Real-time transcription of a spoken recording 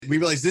we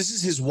realize this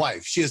is his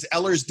wife. She has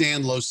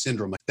Ehlers-Danlos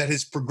syndrome that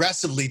has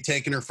progressively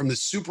taken her from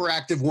this super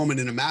active woman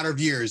in a matter of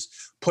years,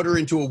 put her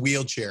into a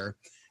wheelchair,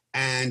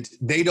 and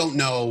they don't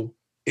know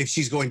if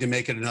she's going to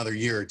make it another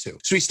year or two.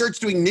 So he starts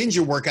doing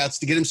ninja workouts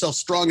to get himself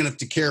strong enough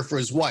to care for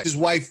his wife. His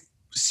wife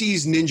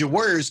sees Ninja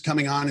Warriors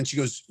coming on and she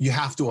goes, you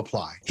have to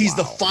apply. He's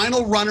the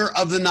final runner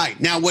of the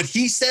night. Now, what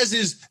he says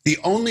is the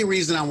only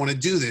reason I want to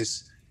do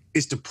this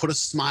is to put a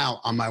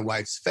smile on my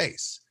wife's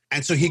face.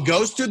 And so he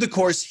goes through the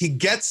course, he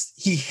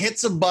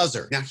hits a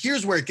buzzer. Now,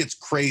 here's where it gets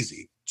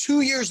crazy.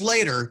 2 years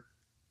later,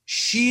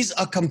 she's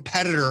a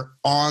competitor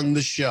on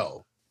the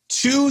show.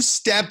 2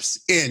 steps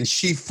in,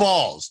 she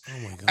falls. Oh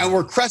my God. And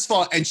we're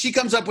crestfallen. And she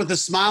comes up with a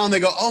smile and they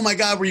go, oh my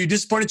God, were you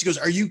disappointed? She goes,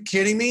 are you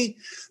kidding me?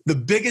 The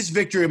biggest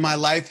victory of my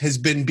life has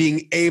been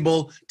being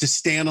able to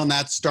stand on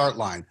that start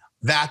line.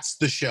 That's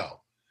the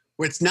show.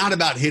 Where it's not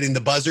about hitting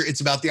the buzzer.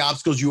 It's about the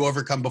obstacles you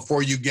overcome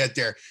before you get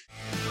there.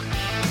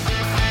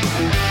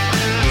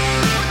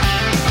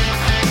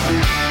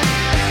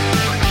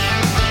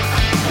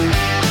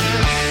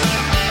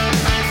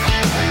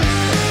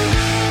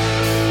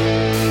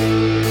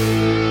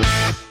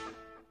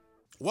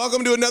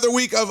 Welcome to another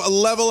week of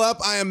Level Up.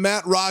 I am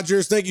Matt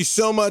Rogers. Thank you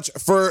so much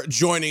for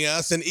joining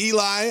us. And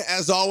Eli,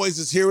 as always,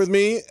 is here with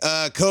me,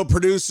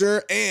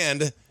 co-producer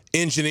and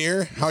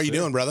engineer. How are you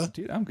doing, brother?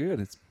 Dude, I'm good.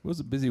 It was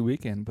a busy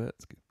weekend, but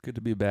it's good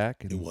to be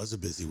back. And it was a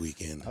busy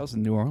weekend. I was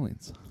in New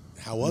Orleans.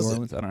 How was it?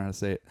 I don't know how to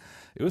say it.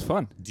 It was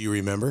fun. Do you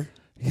remember?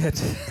 Yeah,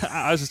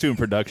 I was just doing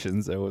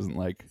productions. So it wasn't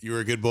like... You were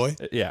a good boy?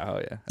 Yeah, oh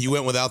yeah. You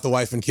went without the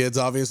wife and kids,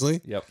 obviously?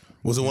 Yep.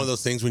 Was it one of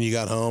those things when you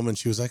got home and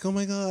she was like, oh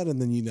my God,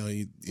 and then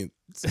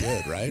it's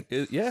good, right?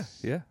 Yeah,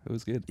 it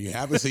was good. You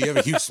happy? So you have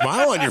a huge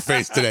smile on your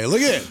face today.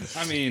 Look at it.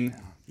 I mean...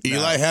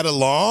 Eli had a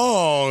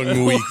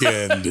long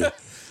weekend.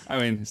 I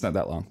mean, it's not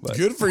that long, but...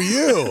 Good for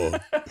you.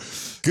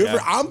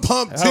 I'm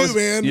pumped too,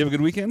 man. You have a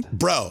good weekend?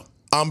 Bro,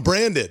 I'm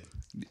branded.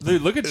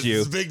 Dude, look at you.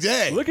 It's a big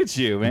day. Look at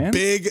you, man.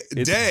 Big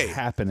day. It's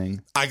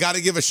happening. I got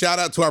to give a shout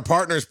out to our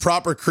partners,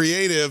 Proper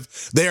Creative.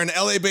 They are an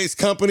LA-based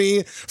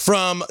company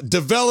from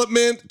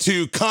development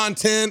to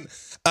content,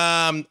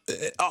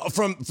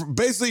 from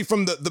basically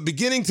from the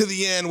beginning to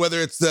the end, whether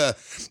it's the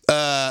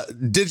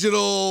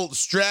digital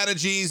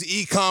strategies,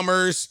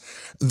 e-commerce.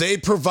 They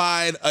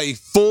provide a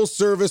full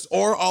service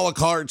or a la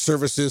carte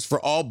services for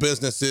all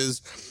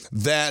businesses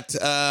that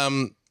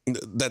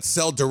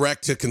sell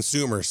direct to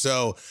consumer.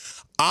 So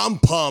I'm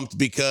pumped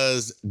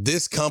because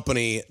this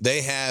company,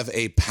 they have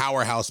a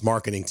powerhouse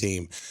marketing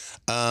team.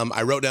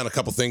 I wrote down a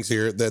couple things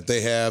here that they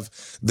have.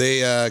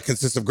 They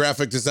consist of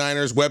graphic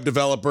designers, web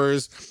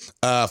developers,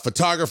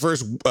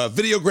 photographers,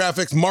 video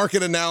graphics,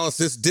 market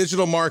analysis,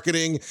 digital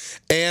marketing,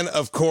 and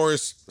of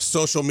course,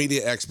 social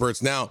media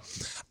experts. Now,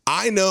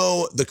 I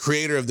know the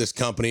creator of this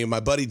company, my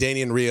buddy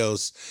Daniel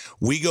Rios.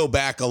 We go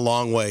back a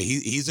long way.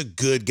 He's a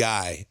good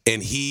guy,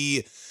 and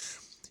he's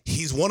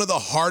one of the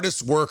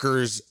hardest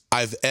workers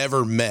I've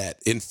ever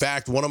met. In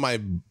fact, one of my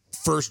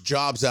first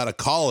jobs out of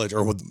college,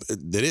 or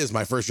it is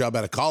my first job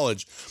out of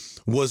college,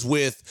 was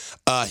with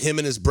him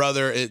and his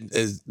brother at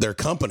their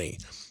company.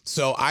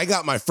 So I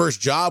got my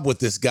first job with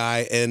this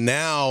guy, and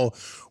now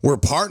we're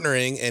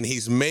partnering, and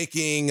he's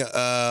making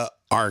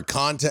our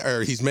content,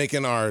 or he's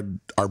making our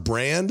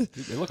brand.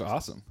 Dude, they look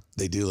awesome.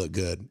 They do look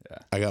good. Yeah.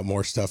 I got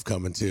more stuff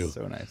coming too.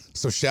 So nice.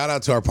 So shout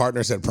out to our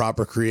partners at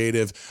Proper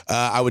Creative.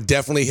 I would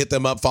definitely hit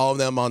them up, follow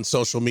them on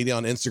social media,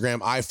 on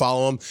Instagram. I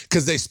follow them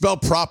because they spell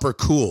proper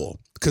cool,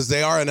 because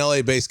they are an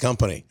LA-based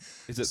company.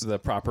 Is it the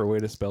proper way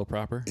to spell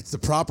proper? It's the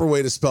proper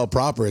way to spell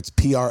proper. It's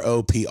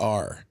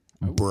P-R-O-P-R,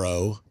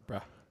 bro.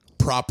 Bruh.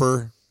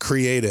 Proper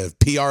Creative,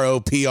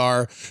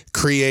 P-R-O-P-R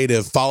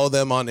Creative. Follow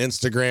them on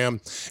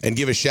Instagram and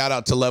give a shout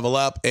out to Level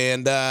Up.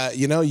 And,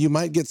 you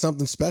might get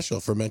something special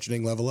for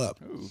mentioning Level Up.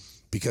 Ooh.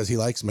 Because he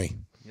likes me.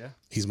 Yeah.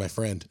 He's my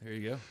friend. There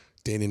you go.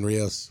 Daniel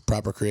Rios,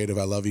 Proper Creative.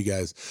 I love you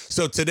guys.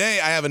 So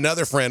today I have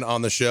another friend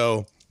on the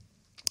show,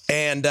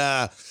 and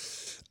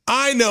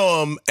I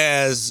know him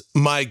as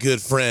my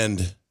good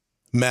friend,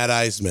 Matt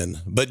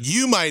Iseman, but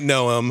you might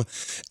know him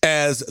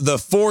as the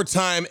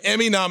 4-time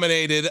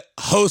Emmy-nominated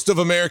host of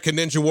American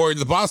Ninja Warrior.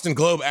 The Boston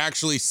Globe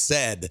actually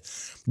said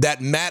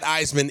that Matt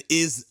Iseman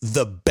is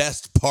the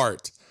best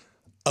part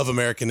of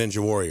American Ninja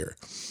Warrior.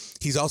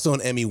 He's also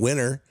an Emmy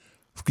winner,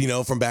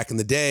 from back in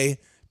the day,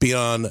 being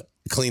on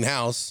Clean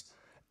House.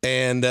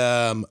 And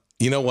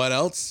you know what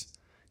else?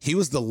 He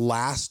was the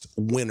last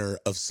winner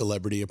of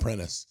Celebrity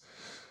Apprentice.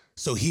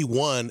 So he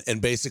won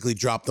and basically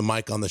dropped the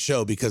mic on the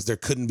show because there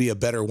couldn't be a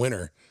better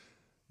winner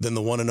than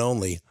the one and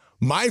only.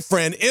 My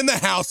friend in the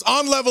house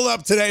on Level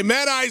Up today,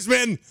 Matt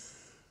Iseman.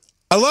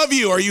 I love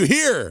you. Are you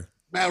here?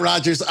 Matt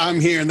Rogers, I'm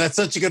here. And that's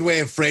such a good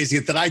way of phrasing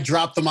it, that I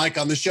dropped the mic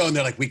on the show and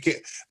they're like, we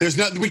can't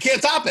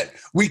top it.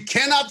 We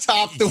cannot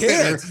top the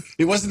winner.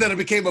 It wasn't that it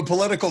became a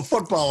political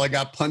football. I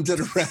got punted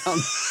around.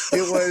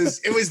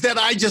 It was that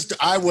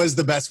I was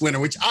the best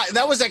winner,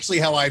 that was actually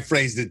how I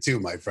phrased it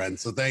too, my friend.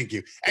 So thank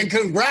you. And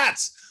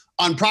congrats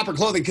on Proper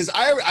Clothing. Cause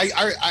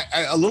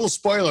I a little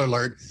spoiler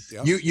alert.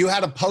 Yep. You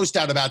had a post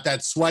out about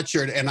that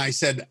sweatshirt and I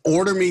said,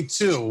 order me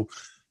 2.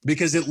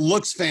 because it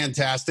looks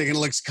fantastic and it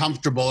looks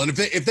comfortable. And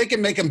if they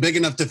can make them big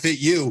enough to fit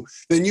you,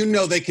 then you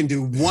know they can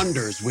do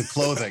wonders with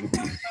clothing.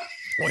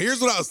 Well,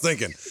 here's what I was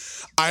thinking.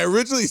 I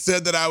originally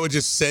said that I would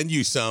just send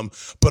you some,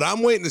 but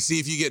I'm waiting to see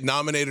if you get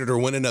nominated or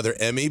win another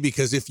Emmy,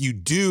 because if you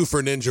do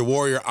for Ninja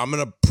Warrior, I'm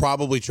going to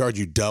probably charge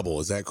you double.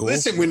 Is that cool?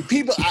 Listen, when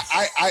people,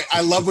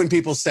 I love when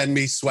people send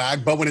me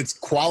swag, but when it's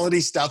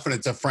quality stuff and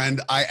it's a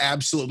friend, I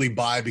absolutely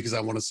buy because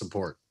I want to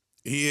support.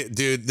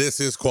 Dude, this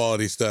is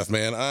quality stuff,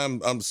 man.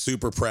 I'm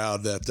super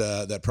proud that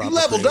Proper You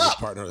leveled Creative is up.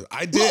 partner.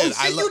 I did.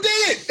 You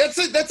did.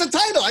 That's a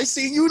title. I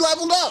see you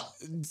leveled up.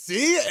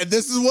 See, and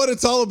this is what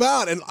it's all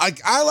about. And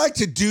I like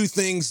to do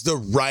things the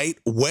right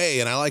way,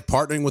 and I like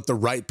partnering with the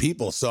right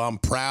people. So I'm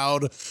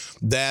proud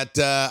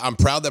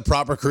that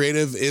Proper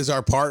Creative is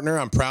our partner.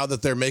 I'm proud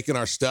that they're making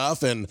our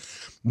stuff. And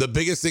the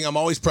biggest thing I'm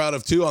always proud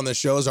of too on this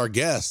show is our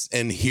guests.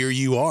 And here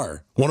you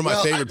are, one of my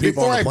favorite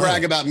people. Before on the planet.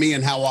 brag about me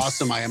and how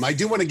awesome I am, I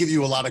do want to give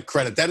you a lot of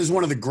credit. That is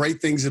one of the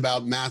great things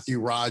about Matthew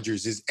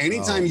Rogers is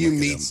anytime you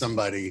meet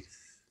somebody,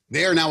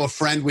 they are now a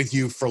friend with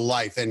you for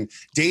life. And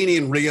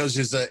Damian Rios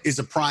is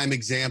a prime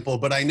example.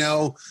 But I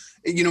know,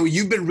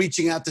 you've been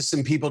reaching out to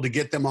some people to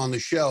get them on the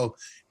show.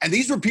 And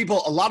these were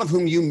people, a lot of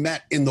whom you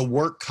met in the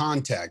work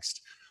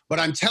context. But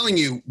I'm telling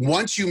you,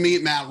 once you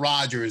meet Matt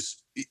Rogers,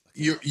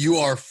 you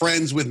are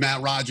friends with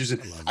Matt Rogers.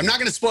 And I'm not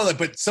going to spoil it,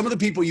 but some of the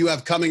people you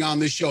have coming on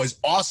this show, as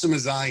awesome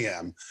as I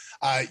am,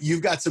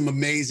 you've got some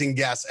amazing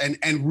guests. And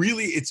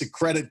really, it's a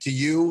credit to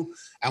you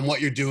and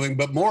what you're doing,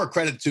 but more a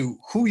credit to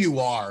who you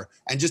are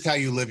and just how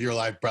you live your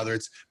life, brother.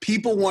 It's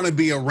people want to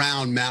be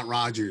around Matt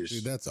Rogers.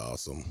 Dude, that's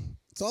awesome.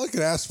 That's all I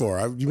could ask for.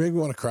 You make me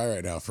want to cry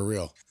right now, for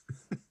real.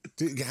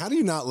 Dude, how do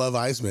you not love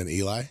Eisman,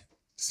 Eli?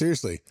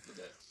 Seriously.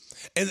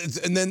 And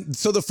then,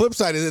 so the flip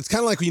side is it's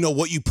kind of like,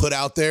 what you put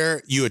out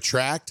there, you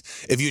attract.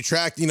 If you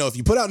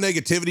put out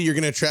negativity, you're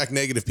going to attract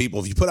negative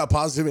people. If you put out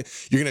positivity,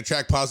 you're going to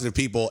attract positive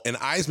people. And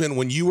Eisman,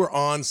 when you were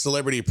on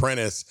Celebrity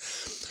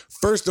Apprentice,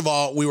 first of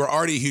all, we were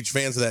already huge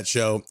fans of that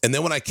show. And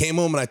then when I came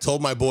home and I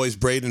told my boys,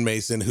 Braden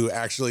Mason, who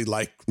actually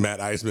like Matt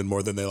Eisman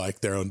more than they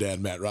like their own dad,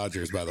 Matt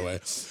Rogers, by the way.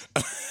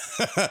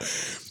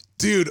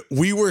 Dude,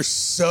 we were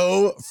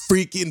so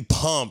freaking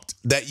pumped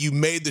that you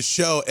made the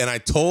show. And I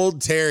told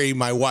Terry,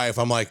 my wife,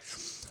 I'm like,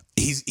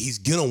 he's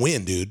going to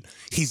win, dude.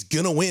 He's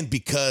going to win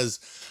because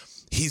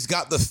he's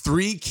got the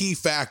three key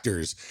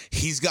factors.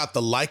 He's got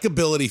the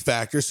likability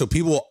factor, so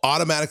people will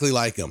automatically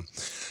like him.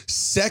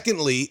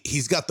 Secondly,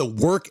 he's got the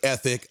work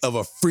ethic of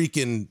a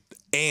freaking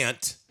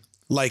ant.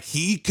 Like,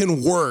 he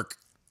can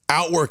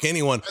outwork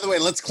anyone. By the way,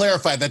 let's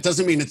clarify. That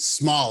doesn't mean it's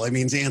small. It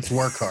means ants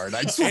work hard.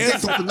 I just want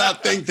people to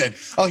not think that,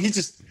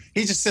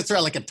 he just sits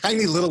around like a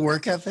tiny little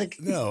work ethic.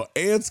 No,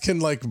 ants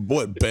can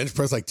bench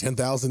press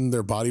 10,000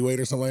 their body weight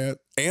or something like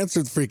that. Ants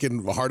are the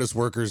freaking hardest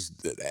workers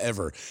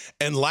ever.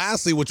 And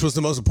lastly, which was the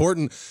most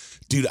important,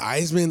 dude,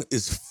 Eisman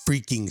is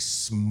freaking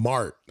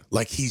smart.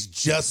 Like, he's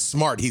just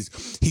smart.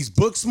 He's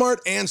book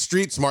smart and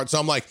street smart. So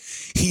I'm like,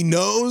 he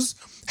knows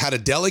how to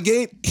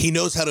delegate. He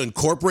knows how to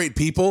incorporate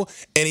people.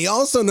 And he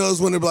also knows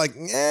when to be like,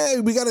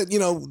 we got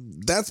to,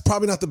 that's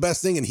probably not the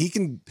best thing. And he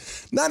can,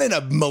 not in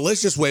a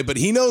malicious way, but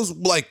he knows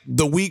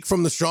the weak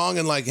from the strong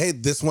and hey,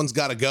 this one's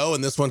got to go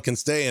and this one can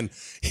stay. And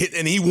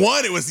he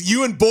won. It was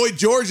you and Boy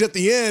George at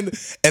the end.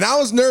 And I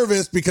was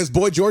nervous because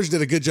Boy George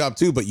did a good job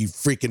too, but you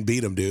freaking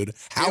beat him, dude.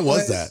 How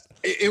was that?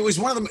 It was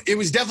it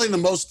was definitely the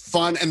most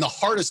fun and the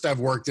hardest I've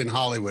worked in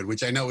Hollywood,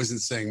 which I know isn't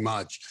saying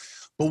much.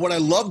 But what I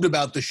loved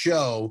about the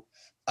show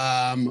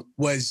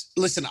was,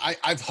 listen,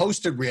 I've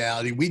hosted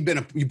reality.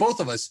 Both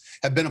of us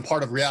have been a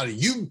part of reality.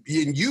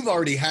 You've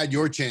already had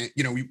your chance.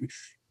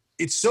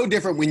 It's so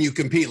different when you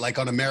compete, like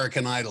on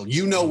American Idol.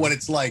 You know what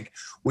it's like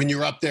when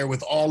you're up there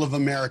with all of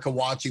America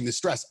watching the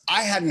stress.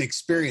 I hadn't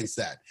experienced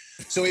that.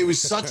 So it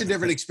was such a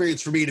different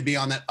experience for me to be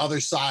on that other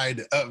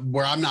side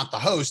where I'm not the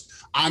host.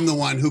 I'm the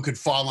one who could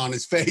fall on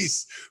his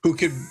face, who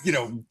could,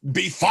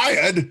 be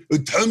fired,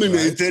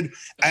 terminated,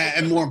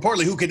 and more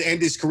importantly, who could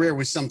end his career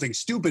with something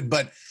stupid.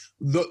 But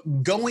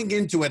going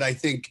into it, I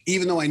think,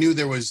 even though I knew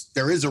there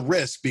is a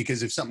risk,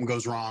 because if something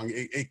goes wrong,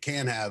 it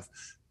can have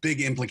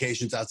big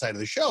implications outside of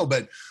the show.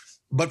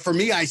 But for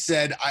me, I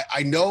said,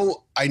 I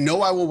know I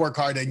will work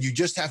hard, and you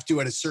just have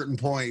to, at a certain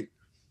point,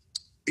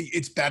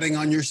 it's betting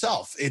on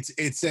yourself.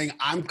 It's saying,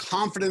 I'm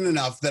confident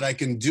enough that I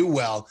can do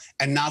well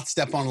and not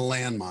step on a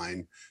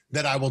landmine,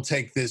 that I will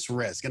take this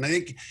risk. And I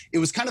think it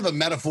was kind of a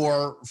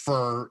metaphor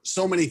for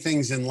so many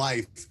things in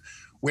life,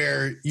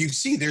 where you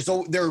see there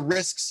are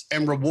risks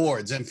and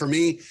rewards. And for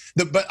me,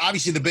 but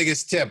obviously the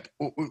biggest tip,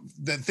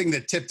 the thing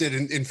that tipped it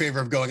in favor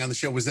of going on the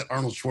show, was that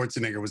Arnold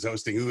Schwarzenegger was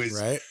hosting, who is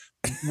right.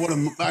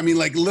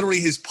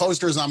 Literally his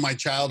posters on my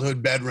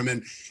childhood bedroom.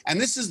 And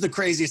this is the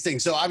craziest thing.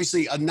 So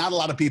obviously not a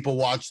lot of people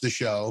watch the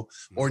show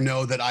or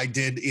know that I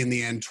did in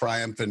the end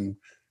triumph and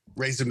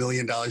raise $1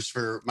 million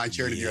for my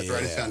charity, the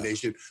Arthritis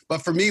Foundation.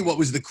 But for me, what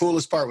was the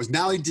coolest part was,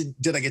 not only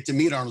did I get to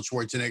meet Arnold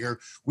Schwarzenegger,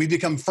 we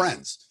become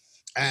friends.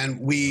 And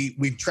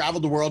we've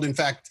traveled the world. In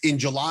fact, in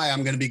July,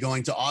 I'm going to be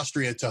going to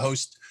Austria to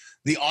host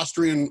the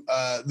Austrian,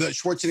 the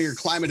Schwarzenegger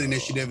Climate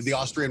Initiative, the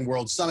Austrian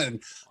World Summit.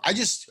 And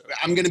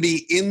I'm going to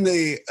be in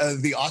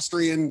the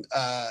Austrian,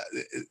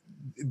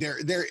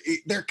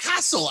 their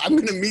castle. I'm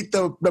going to meet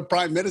the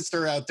prime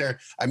minister out there.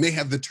 I may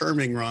have the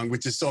terming wrong,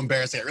 which is so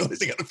embarrassing. I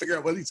realize I got to figure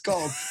out what he's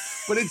called,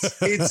 but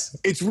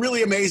it's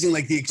really amazing.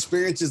 Like the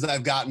experiences that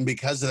I've gotten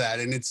because of that.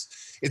 And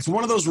it's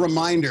one of those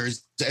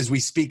reminders as we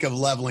speak of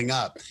leveling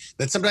up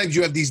that sometimes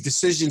you have these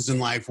decisions in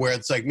life where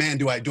it's like, man,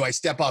 do I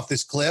step off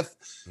this cliff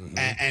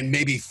and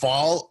maybe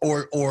fall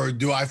or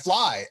do I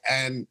fly?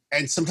 And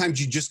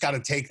sometimes you just got to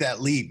take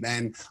that leap.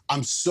 And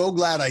I'm so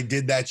glad I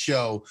did that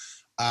show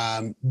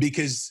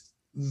because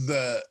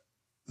the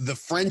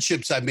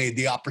friendships I've made,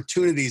 the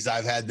opportunities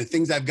I've had, the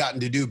things I've gotten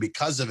to do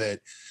because of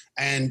it,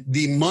 and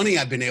the money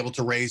I've been able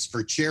to raise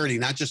for charity,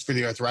 not just for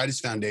the Arthritis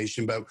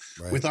Foundation, but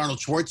with Arnold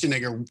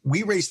Schwarzenegger,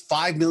 we raised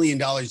 $5 million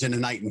in a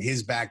night in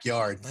his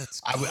backyard.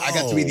 I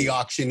got to be the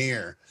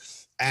auctioneer.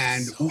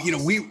 And, you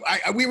know,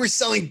 we were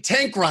selling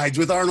tank rides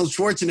with Arnold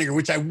Schwarzenegger,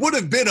 which I would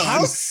have bid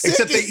on,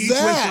 except they each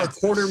went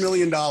for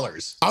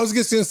 $250,000. I was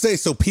just going to say,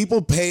 so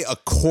people pay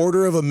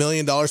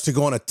 $250,000 to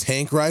go on a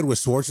tank ride with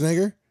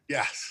Schwarzenegger?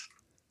 Yes.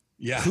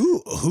 Yeah.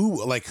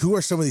 Who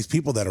are some of these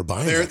people that are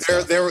buying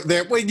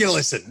they're well, you know,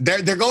 listen,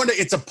 they're going to,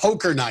 it's a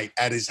poker night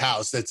at his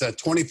house. That's a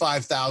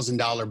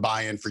 $25,000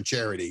 buy-in for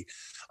charity.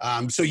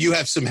 So you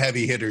have some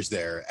heavy hitters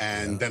there,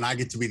 and then I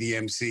get to be the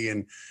MC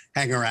and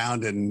hang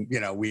around, and you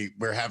know,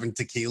 we're having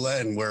tequila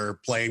and we're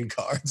playing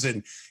cards,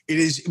 and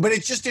but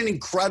it's just an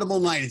incredible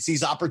night. It's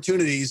these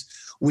opportunities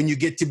when you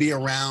get to be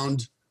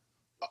around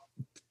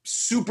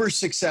super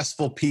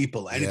successful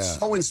people, and it's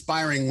so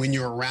inspiring when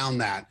you're around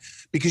that,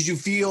 because you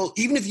feel,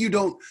 even if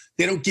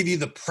they don't give you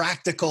the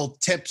practical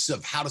tips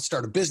of how to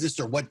start a business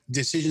or what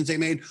decisions they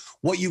made,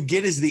 what you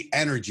get is the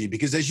energy.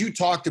 Because as you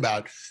talked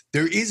about,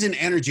 there is an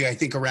energy, I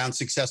think, around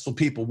successful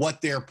people, what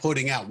they're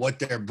putting out, what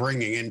they're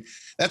bringing. And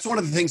that's one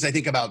of the things I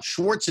think about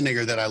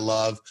Schwarzenegger that I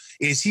love,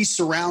 is he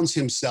surrounds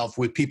himself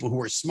with people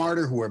who are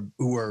smarter,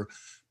 who are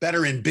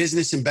better in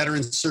business and better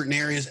in certain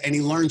areas, and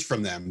he learns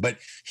from them. But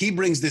he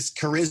brings this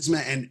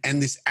charisma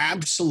and this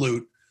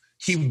absolute,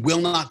 he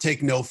will not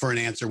take no for an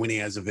answer when he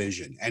has a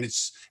vision. And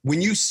it's when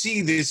you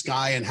see this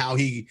guy and how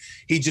he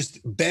just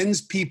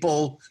bends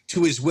people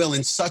to his will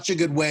in such a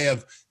good way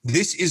of,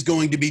 this is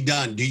going to be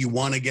done. Do you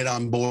want to get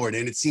on board?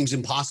 And it seems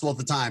impossible at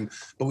the time,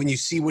 but when you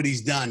see what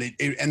he's done,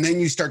 and then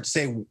you start to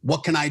say,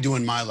 what can I do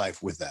in my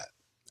life with that?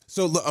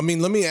 So, I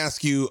mean, let me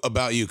ask you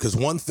about you, because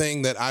one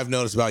thing that I've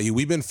noticed about you,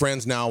 we've been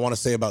friends now, I want to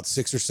say about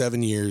 6 or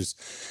 7 years.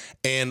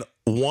 And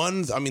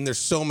there's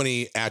so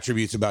many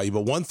attributes about you,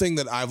 but one thing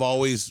that I've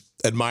always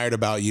admired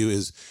about you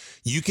is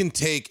you can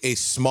take a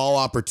small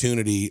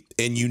opportunity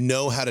and you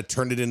know how to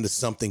turn it into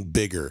something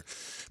bigger.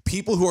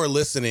 People who are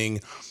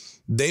listening,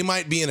 they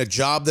might be in a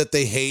job that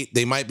they hate.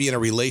 They might be in a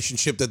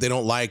relationship that they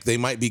don't like. They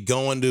might be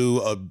going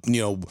to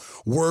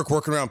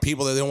working around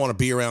people that they don't want to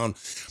be around.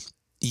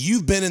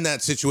 You've been in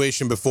that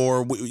situation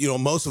before,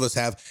 most of us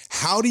have.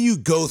 How do you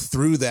go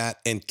through that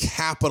and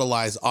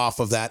capitalize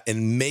off of that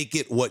and make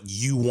it what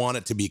you want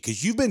it to be?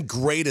 Because you've been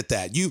great at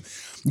that. You've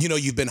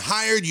been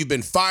hired, you've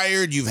been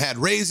fired, you've had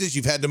raises,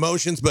 you've had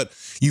demotions, but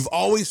you've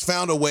always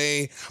found a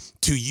way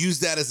to use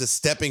that as a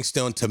stepping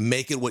stone to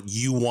make it what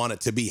you want it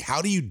to be.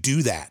 How do you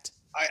do that?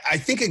 I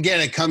think, again,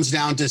 it comes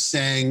down to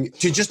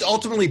just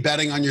ultimately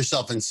betting on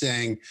yourself and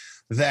saying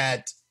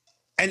that,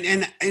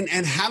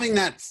 and having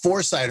that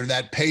foresight or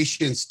that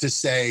patience to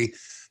say,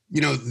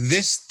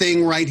 this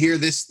thing right here,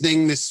 this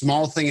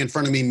small thing in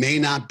front of me may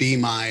not be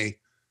my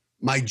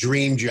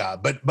dream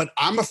job, but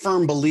I'm a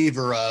firm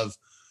believer of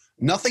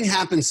nothing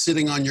happens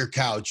sitting on your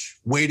couch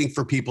waiting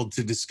for people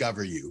to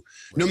discover you.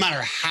 No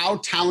matter how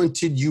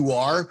talented you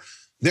are,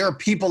 there are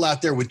people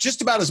out there with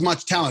just about as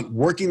much talent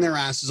working their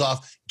asses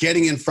off,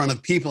 getting in front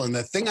of people. And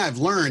the thing I've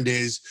learned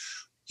is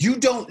you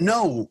don't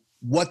know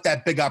what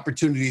that big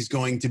opportunity is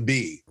going to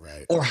be,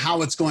 or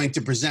how it's going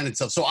to present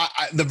itself. So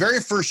the very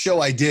first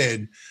show I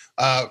did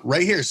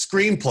right here,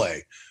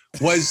 Screenplay,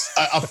 was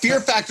a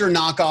Fear Factor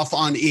knockoff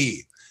on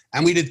E!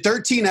 And we did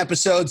 13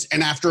 episodes.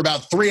 And after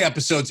about 3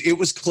 episodes, it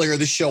was clear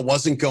the show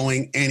wasn't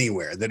going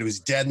anywhere, that it was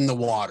dead in the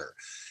water.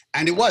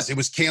 And it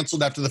was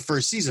canceled after the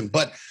first season.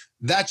 But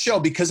that show,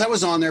 because I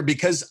was on there,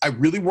 because I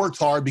really worked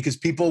hard, because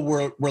people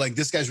were like,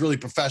 this guy's really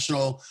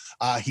professional.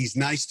 He's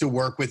nice to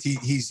work with.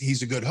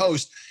 He's a good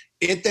host.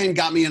 It then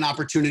got me an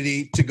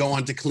opportunity to go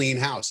on to Clean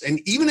House.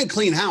 And even in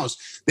Clean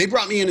House, they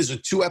brought me in as a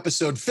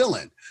 2-episode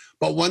fill-in.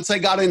 But once I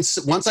got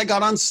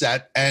on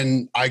set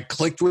and I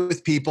clicked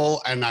with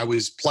people and I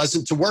was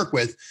pleasant to work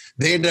with,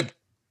 they ended up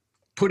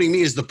putting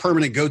me as the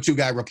permanent go-to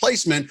guy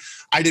replacement.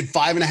 I did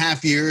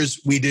 5.5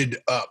 years. We did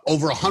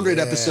over 100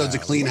 episodes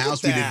of Clean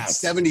House. We did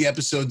 70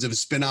 episodes of a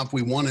spinoff.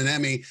 We won an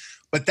Emmy.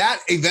 But that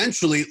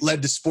eventually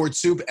led to Sports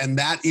Soup, and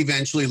that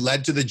eventually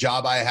led to the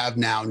job I have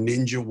now,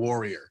 Ninja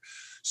Warrior.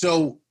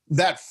 So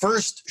that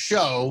first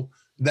show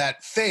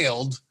that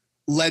failed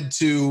led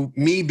to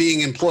me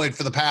being employed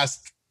for the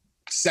past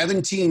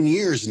 17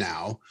 years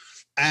now,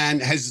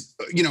 and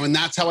and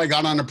that's how I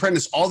got on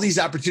Apprentice. All these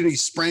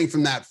opportunities sprang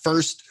from that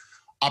first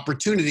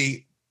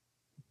opportunity,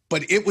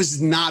 but it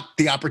was not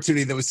the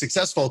opportunity that was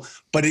successful,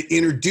 but it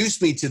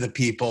introduced me to the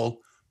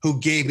people who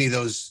gave me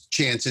those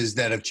chances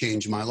that have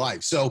changed my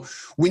life. So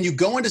when you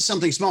go into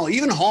something small,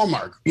 even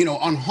Hallmark,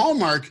 on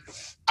Hallmark,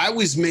 I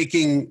was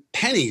making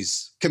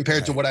pennies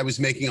compared to what I was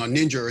making on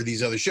Ninja or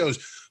these other shows.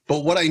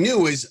 But what I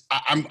knew is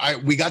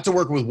we got to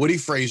work with Woody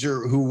Frazier,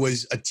 who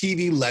was a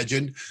TV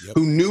legend,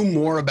 who knew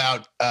more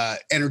about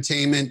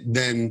entertainment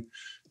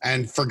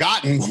and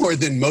forgotten more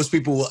than most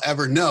people will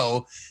ever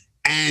know.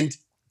 And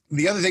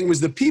the other thing was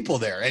the people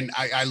there. And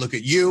I look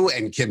at you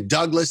and Kim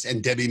Douglas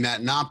and Debbie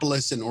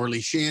Matenopoulos and Orly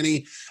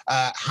Shani,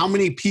 how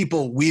many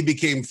people we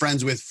became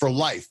friends with for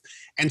life.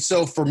 And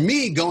so for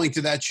me, going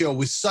to that show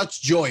was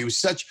such joy. It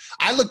was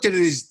I looked at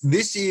it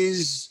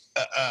as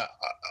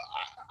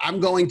I'm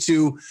going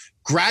to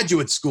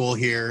graduate school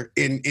here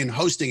in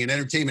hosting and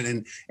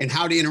entertainment and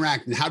how to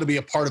interact and how to be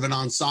a part of an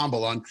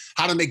ensemble, on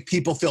how to make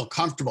people feel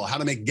comfortable, how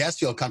to make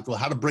guests feel comfortable,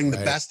 how to bring the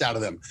best out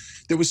of them.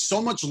 There was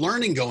so much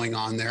learning going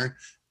on there.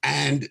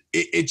 And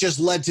it just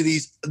led to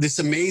this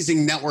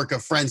amazing network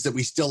of friends that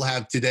we still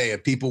have today,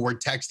 of people we're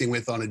texting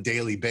with on a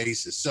daily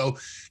basis. So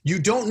you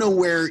don't know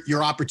where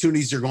your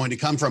opportunities are going to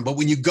come from. But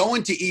when you go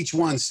into each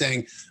one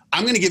saying,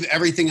 I'm going to give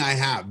everything I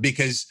have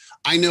because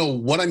I know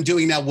what I'm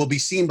doing now will be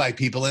seen by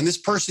people. And this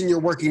person you're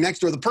working next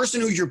to, or the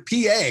person who's your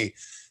PA,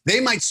 they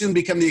might soon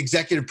become the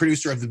executive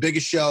producer of the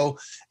biggest show.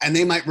 And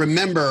they might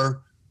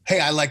remember, hey,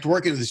 I liked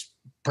working with this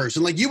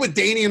person, like you with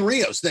Damian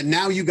Rios, that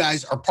now you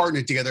guys are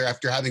partnered together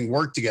after having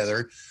worked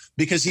together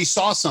because he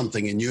saw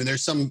something in you and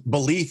there's some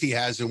belief he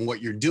has in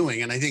what you're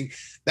doing. And I think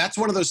that's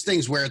one of those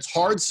things where it's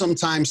hard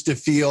sometimes to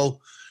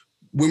feel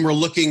when we're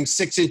looking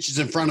 6 inches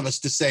in front of us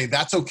to say,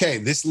 that's okay.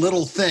 This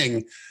little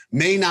thing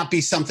may not be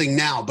something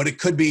now, but it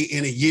could be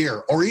in a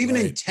year or even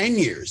in 10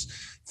 years,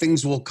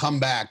 things will come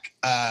back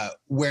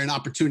where an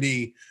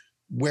opportunity,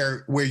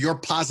 where your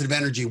positive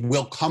energy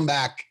will come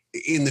back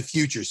in the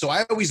future. So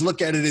I always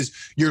look at it as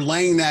you're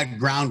laying that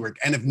groundwork.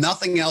 And if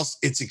nothing else,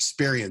 it's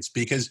experience,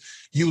 because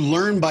you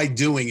learn by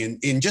doing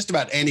in just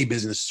about any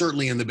business,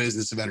 certainly in the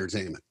business of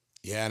entertainment.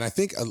 Yeah, and I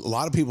think a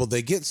lot of people,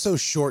 they get so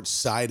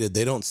short-sighted,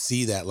 they don't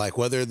see that. Like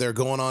whether they're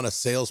going on a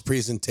sales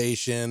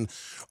presentation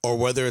or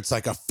whether it's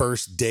like a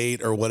first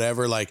date or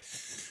whatever, like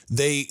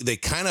they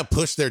kind of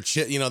push their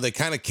they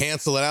kind of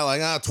cancel it out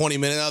like, 20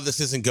 minutes, this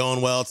isn't going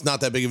well, it's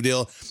not that big of a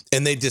deal.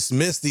 And they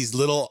dismiss these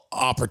little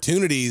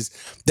opportunities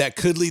that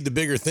could lead to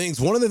bigger things.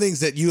 One of the things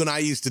that you and I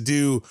used to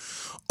do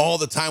all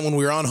the time when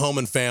we were on Home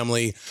and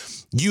Family,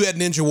 you had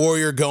Ninja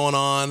Warrior going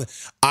on,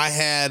 I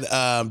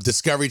had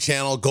Discovery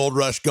Channel, Gold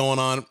Rush going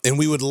on, and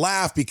we would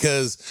laugh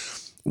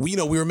because we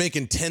were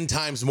making 10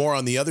 times more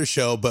on the other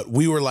show, but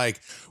we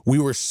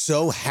were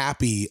so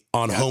happy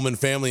on Home and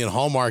Family and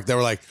Hallmark that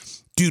we're like,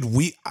 dude,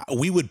 we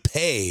would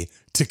pay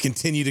to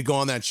continue to go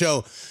on that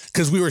show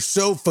because we were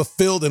so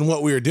fulfilled in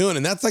what we were doing.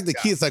 And that's like the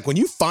key. It's like when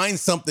you find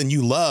something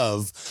you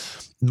love,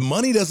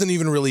 money doesn't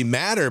even really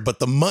matter, but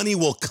the money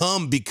will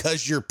come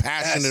because you're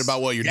passionate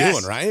about what you're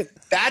doing, right?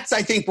 That's,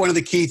 I think, one of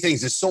the key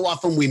things is so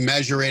often we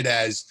measure it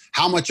as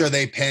how much are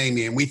they paying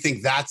me? And we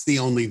think that's the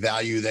only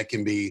value that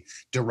can be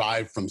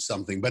derived from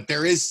something. But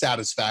there is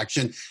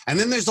satisfaction. And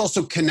then there's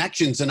also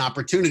connections and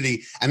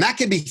opportunity. And that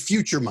can be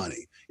future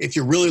money if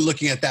you're really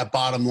looking at that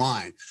bottom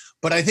line.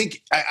 But I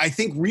think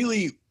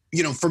really,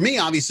 for me,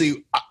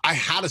 obviously, I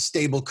had a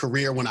stable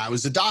career when I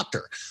was a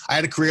doctor. I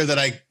had a career that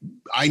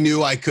I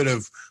knew I could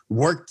have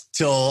worked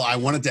till I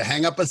wanted to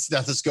hang up a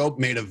stethoscope,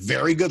 made a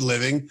very good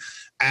living,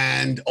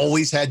 and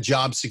always had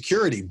job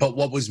security. But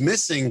what was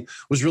missing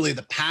was really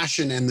the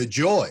passion and the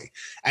joy.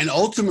 And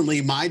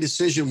ultimately, my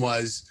decision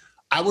was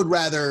I would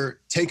rather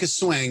take a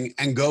swing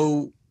and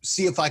go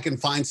see if I can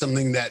find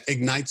something that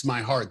ignites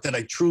my heart, that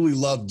I truly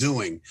love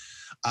doing.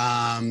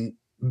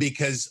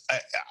 Because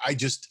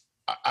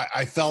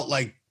I felt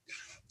like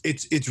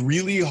it's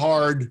really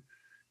hard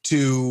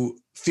to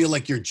feel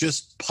like you're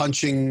just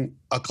punching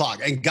a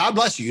clock. And God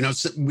bless you.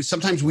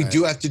 Sometimes we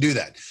do have to do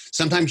that.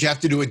 Sometimes you have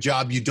to do a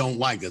job you don't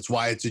like. That's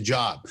why it's a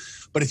job.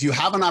 But if you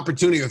have an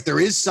opportunity, if there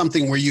is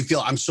something where you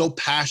feel I'm so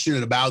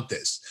passionate about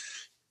this,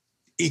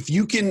 if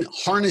you can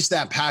harness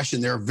that passion,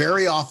 there are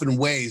very often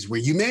ways where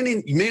you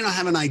may not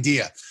have an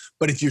idea,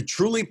 but if you're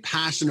truly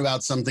passionate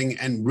about something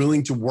and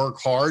willing to work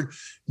hard,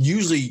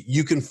 usually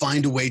you can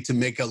find a way to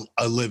make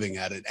a living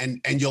at it.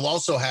 And you'll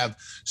also have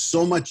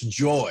so much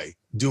joy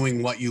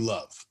doing what you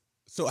love.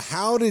 So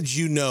how did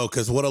you know?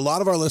 Because what a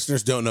lot of our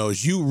listeners don't know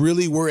is you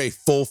really were a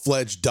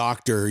full-fledged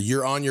doctor.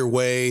 You're on your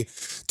way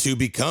to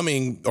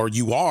becoming, or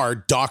you are,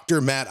 Dr.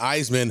 Matt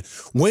Iseman.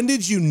 When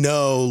did you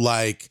know,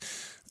 like,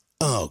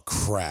 oh,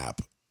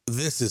 crap,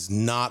 this is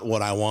not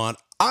what I want?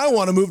 I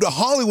want to move to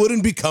Hollywood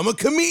and become a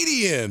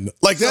comedian.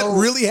 Like, that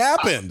really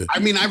happened.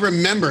 I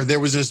remember there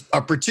was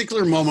a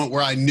particular moment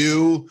where I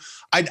knew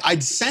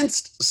I'd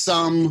sensed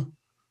some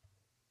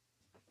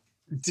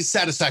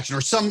dissatisfaction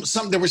or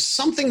there was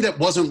something that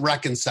wasn't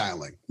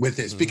reconciling with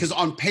this, because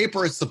on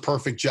paper it's the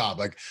perfect job.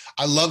 Like,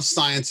 I love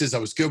sciences. I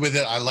was good with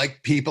it. I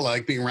like people. I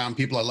like being around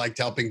people. I liked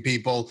helping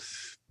people.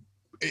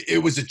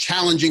 It was a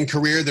challenging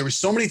career. There were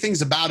so many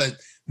things about it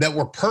that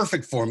were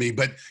perfect for me,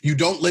 but you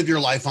don't live your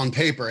life on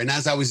paper. And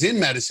as I was in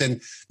medicine,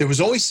 there was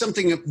always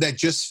something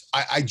that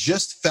I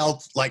just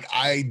felt like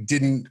I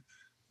didn't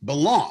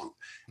belong.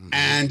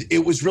 And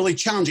it was really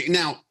challenging.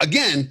 Now,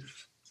 again,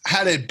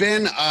 had it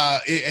been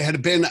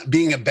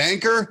being a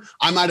banker,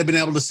 I might have been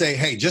able to say,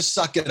 hey, just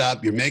suck it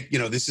up.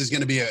 This is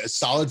going to be a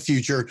solid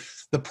future.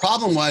 The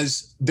problem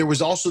was there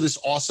was also this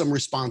awesome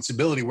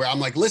responsibility where I'm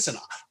like, listen,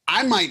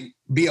 I might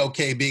be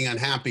okay being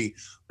unhappy,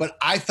 but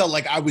I felt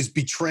like I was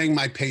betraying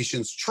my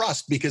patients'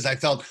 trust because I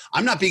felt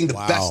I'm not being the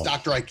best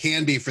doctor I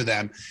can be for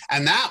them.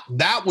 And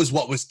that was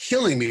what was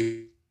killing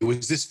me. It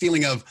was this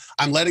feeling of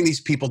I'm letting these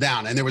people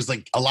down. And there was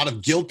like a lot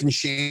of guilt and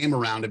shame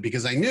around it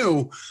because I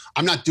knew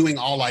I'm not doing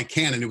all I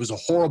can. And it was a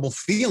horrible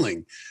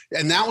feeling.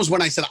 And that was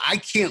when I said, I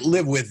can't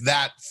live with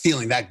that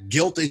feeling, that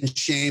guilt and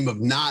shame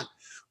of not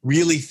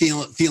really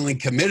feeling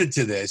committed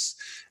to this.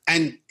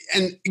 And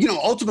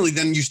ultimately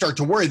then you start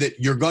to worry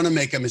that you're going to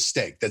make a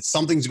mistake, that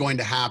something's going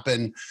to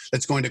happen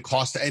that's going to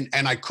cost. And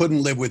I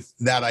couldn't live with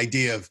that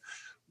idea of,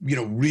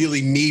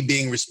 really me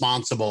being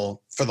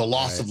responsible for the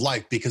loss of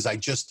life because I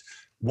just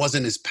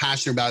wasn't as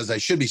passionate about it as I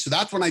should be. So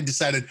that's when I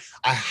decided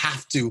I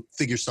have to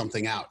figure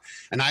something out.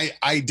 And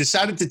I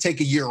decided to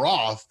take a year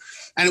off.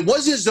 And it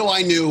wasn't as though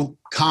I knew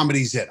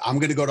comedy's it. I'm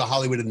going to go to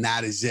Hollywood and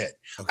that is it.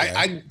 Okay.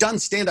 I'd done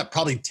stand-up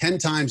probably 10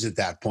 times at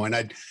that point.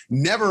 I'd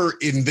never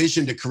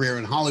envisioned a career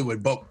in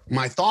Hollywood, but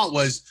my thought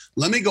was,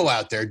 let me go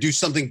out there, do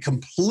something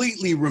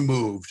completely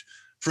removed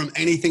from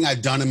anything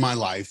I've done in my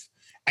life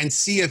and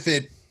see if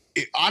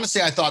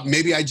honestly, I thought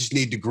maybe I just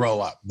need to grow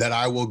up, that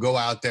I will go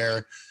out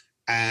there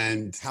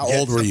and how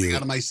old were you?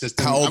 Out of my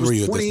system. How old were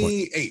you?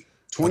 28.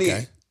 28.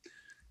 Okay.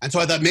 And so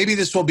I thought maybe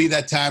this will be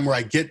that time where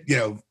I get,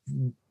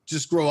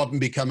 just grow up and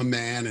become a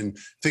man and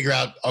figure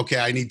out, okay,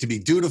 I need to be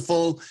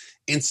dutiful.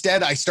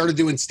 Instead, I started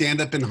doing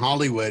stand-up in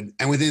Hollywood.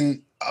 And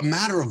within a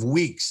matter of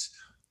weeks,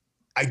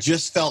 I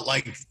just felt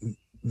like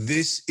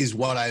this is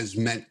what I was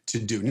meant to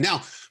do.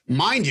 Now,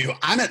 mind you,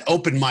 I'm at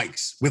open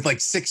mics with like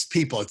 6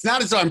 people. It's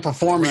not as though I'm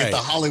performing at the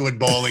Hollywood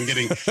Bowl and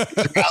getting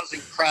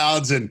rousing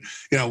crowds and,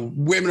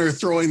 women are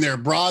throwing their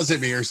bras at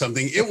me or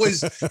something. It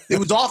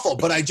was awful,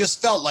 but I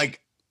just felt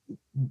like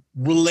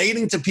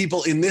relating to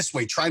people in this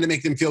way, trying to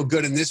make them feel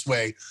good in this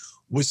way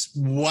was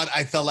what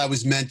I felt I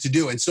was meant to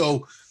do. And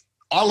so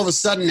all of a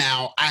sudden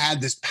now I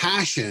had this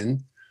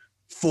passion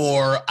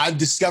I've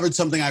discovered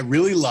something I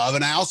really love.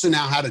 And I also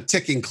now had a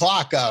ticking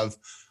clock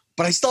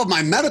but I still have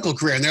my medical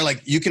career. And they're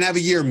like, you can have a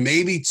year,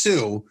 maybe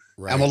 2,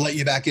 and we'll let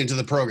you back into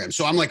the program.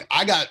 So I'm like,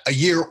 I got a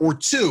year or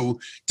 2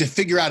 to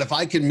figure out if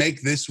I can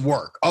make this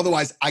work.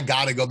 Otherwise, I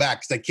got to go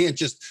back because I can't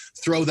just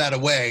throw that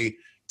away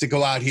to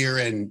go out here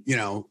and,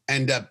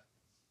 end up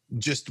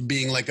just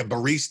being like a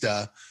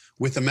barista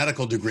with a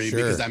medical degree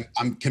because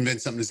I'm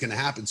convinced something is going to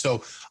happen.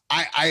 So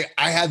I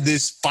had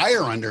this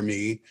fire under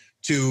me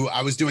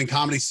I was doing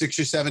comedy 6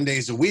 or 7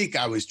 days a week.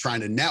 I was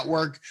trying to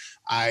network.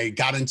 I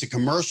got into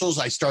commercials.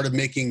 I started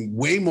making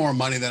way more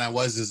money than I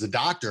was as a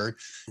doctor.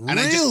 And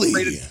I just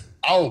created,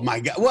 oh my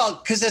God. Well,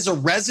 because as a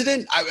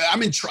resident,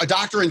 I'm a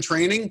doctor in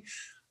training.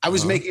 I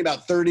was making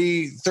about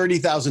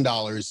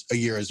 $30,000 a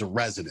year as a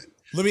resident.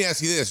 Let me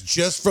ask you this,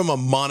 just from a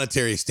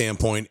monetary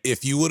standpoint,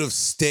 if you would have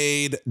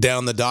stayed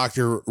down the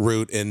doctor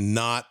route and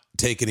not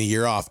taken a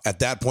year off, at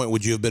that point,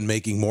 would you have been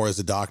making more as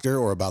a doctor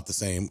or about the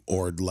same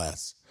or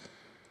less?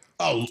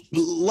 Oh,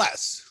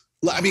 less.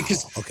 I mean,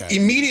 because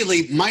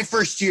immediately my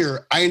first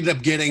year, I ended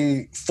up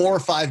getting 4 or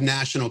 5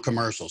 national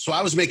commercials. So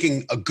I was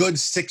making a good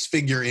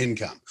 6-figure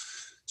income.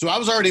 So I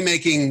was already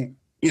making,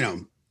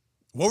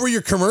 What were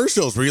your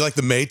commercials? Were you like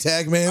the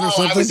Maytag man or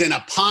something? I was in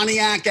a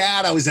Pontiac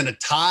ad. I was in a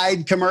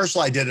Tide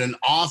commercial. I did a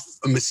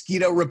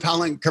mosquito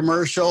repellent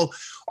commercial.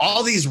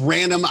 All these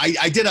random,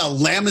 I did a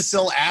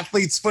Lamisil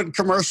athlete's foot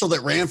commercial that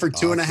ran for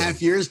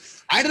 2.5 years.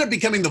 I ended up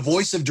becoming the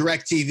voice of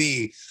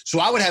DirecTV. So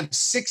I would have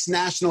 6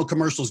 national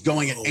commercials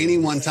going at any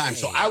one time.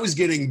 So I was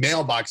getting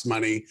mailbox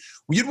money.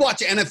 You'd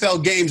watch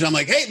NFL games. And I'm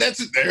like, hey,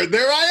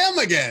 there I am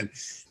again.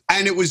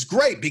 And it was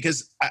great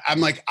because I'm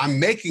like, I'm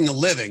making a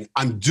living.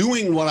 I'm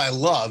doing what I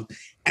love.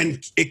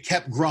 And it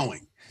kept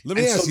growing. Let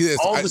me ask you this.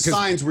 All the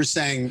signs were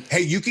saying,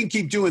 hey, you can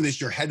keep doing this.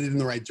 You're headed in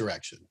the right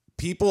direction.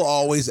 People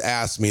always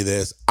ask me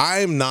this.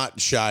 I'm not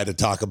shy to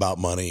talk about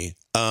money.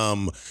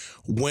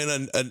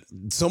 When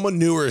someone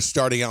newer is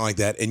starting out like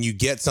that and you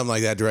get something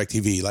like that,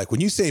 DirecTV, like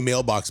when you say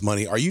mailbox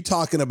money, are you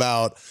talking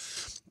about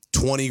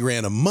 20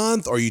 grand a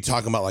month? Or are you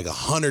talking about like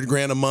 100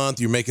 grand a month?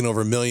 You're making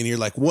over $1 million. You're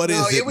like, what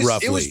is it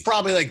roughly? It was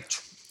probably like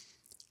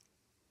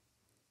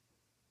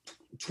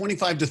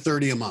 25 to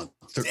 30 a month.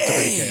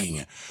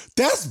 Dang,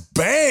 that's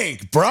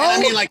bank, bro. And I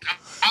mean, like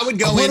I would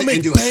go in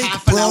and do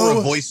half an hour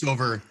of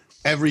voiceover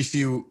every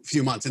few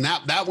months. And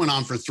that went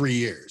on for 3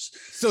 years.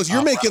 So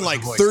you're making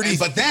like 30.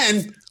 But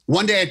then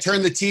one day I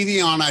turned the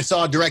TV on, I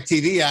saw a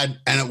DirecTV ad,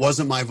 and it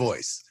wasn't my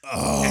voice.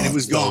 Oh, And it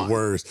was the gone.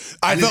 worst.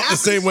 I And it felt the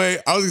happens. same way.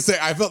 I was gonna say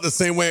I felt the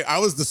same way. I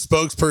was the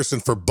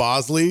spokesperson for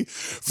Bosley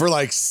for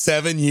like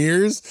 7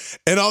 years,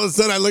 and all of a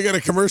sudden I look at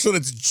a commercial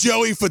and it's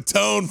Joey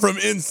Fatone from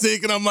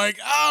NSYNC, and I'm like,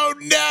 oh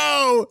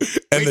no!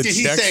 And Wait, the did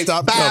he check say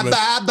stopped bye, coming.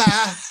 bye,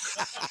 bye?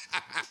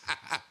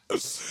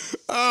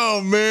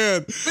 Oh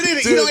man! But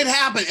it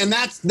happened, and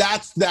that's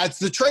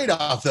the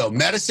trade-off, though.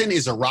 Medicine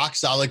is a rock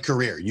solid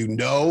career. You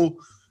know,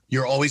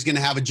 you're always going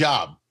to have a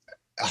job.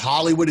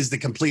 Hollywood is the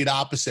complete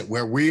opposite,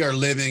 where we are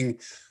living,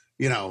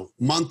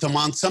 month to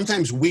month,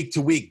 sometimes week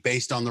to week,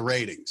 based on the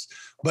ratings.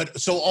 But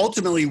so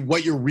ultimately,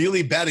 what you're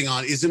really betting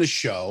on isn't a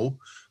show.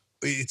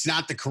 It's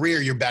not the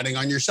career. You're betting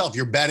on yourself.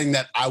 You're betting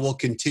that I will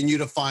continue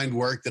to find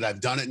work, that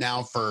I've done it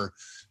now for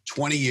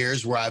 20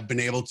 years, where I've been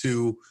able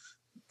to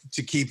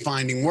keep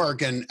finding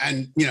work. And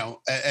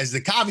as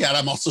the caveat,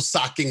 I'm also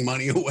socking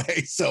money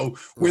away. So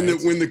when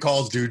the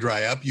calls do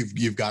dry up,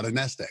 you've got a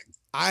nest egg.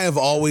 I have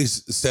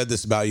always said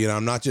this about you, and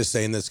I'm not just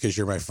saying this because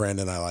you're my friend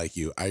and I like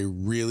you. I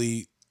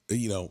really,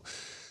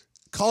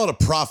 call it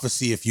a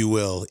prophecy, if you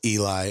will,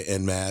 Eli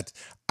and Matt.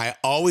 I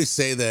always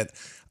say that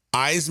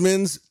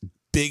Eisman's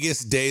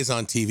biggest days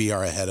on TV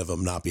are ahead of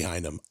him, not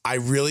behind him. I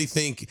really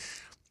think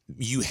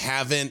you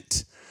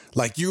haven't,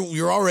 like,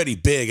 you're already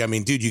big. I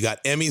mean, dude, you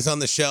got Emmys on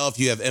the shelf.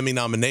 You have Emmy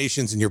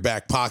nominations in your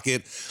back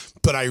pocket.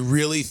 But I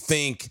really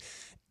think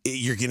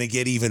you're going to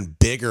get even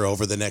bigger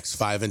over the next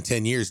 5 and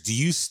 10 years. Do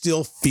you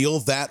still feel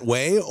that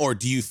way? Or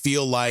do you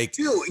feel like...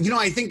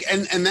 I think,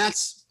 and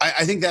that's,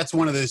 I think that's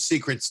one of the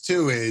secrets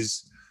too,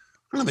 is,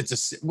 I don't know if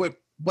it's what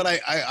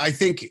I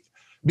think,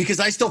 because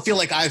I still feel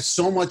like I have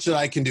so much that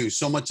I can do,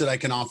 so much that I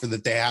can offer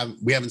that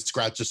we haven't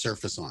scratched the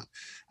surface on.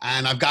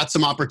 And I've got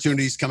some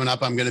opportunities coming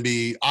up.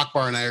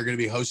 Akbar and I are going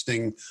to be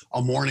hosting a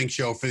morning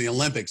show for the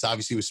Olympics.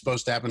 Obviously, it was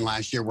supposed to happen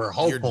last year. We're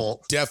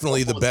hopeful. You're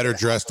definitely the better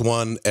dressed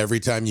one every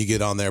time you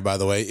get on there, by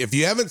the way. If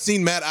you haven't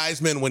seen Matt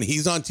Eisman when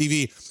he's on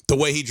TV, the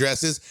way he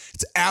dresses,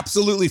 it's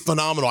absolutely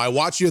phenomenal. I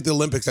watched you at the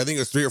Olympics. I think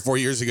it was 3 or 4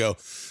 years ago.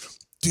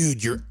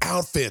 Dude, your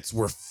outfits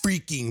were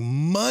freaking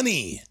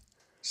money.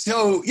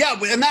 So, yeah,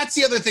 and that's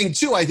the other thing,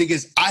 too, I think,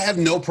 is I have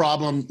no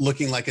problem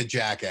looking like a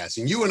jackass.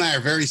 And you and I are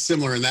very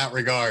similar in that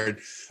regard.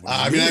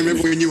 I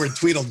remember when you were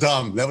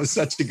Tweedledum. That was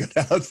such a good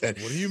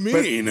outfit. What do you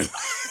mean?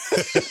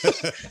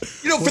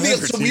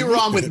 So we were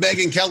on with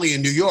Megyn Kelly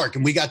in New York,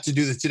 and we got to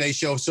do the Today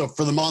Show. So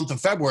for the month of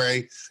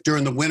February,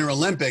 during the Winter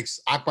Olympics,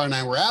 Akbar and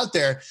I were out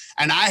there,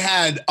 and I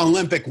had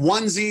Olympic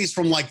onesies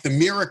from like the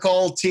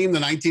Miracle team, the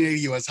 1980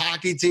 U.S.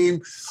 hockey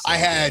team. I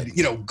had,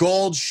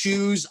 gold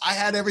shoes. I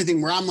had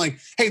everything where I'm like,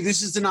 hey,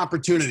 this is an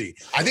opportunity.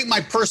 I think my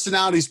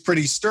personality is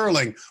pretty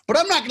sterling, but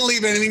I'm not going to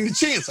leave anything to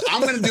chance.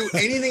 I'm going to do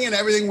anything and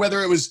everything,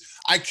 whether it was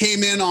I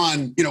came in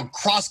on,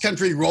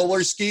 cross-country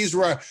roller skis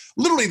where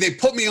literally they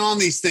put me on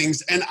these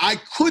things and I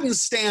couldn't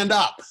stand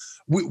up.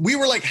 We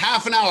were like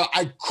half an hour.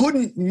 I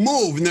couldn't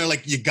move. And they're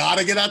like, you got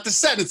to get out the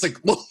set. It's like,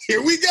 well,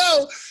 here we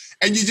go.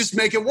 And you just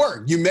make it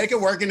work. You make it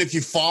work. And if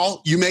you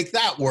fall, you make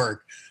that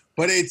work.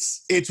 But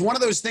it's one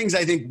of those things.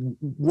 I think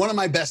one of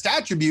my best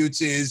attributes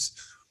is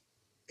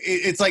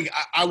it's like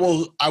I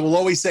will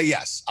always say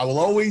yes. I will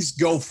always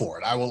go for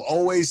it. I will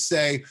always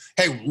say,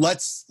 hey,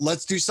 let's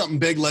do something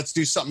big, let's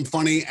do something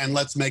funny, and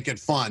let's make it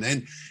fun.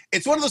 And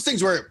it's one of those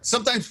things where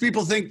sometimes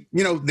people think,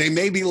 they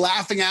may be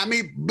laughing at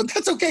me, but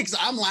that's okay because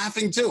I'm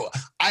laughing too.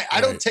 I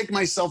don't take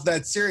myself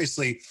that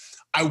seriously.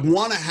 I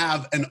want to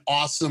have an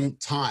awesome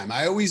time.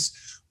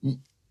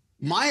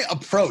 My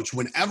approach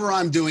whenever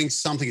I'm doing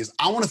something is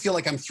I want to feel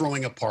like I'm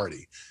throwing a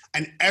party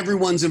and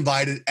everyone's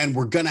invited and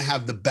we're going to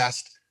have the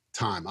best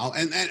time.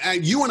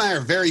 And you and I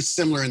are very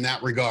similar in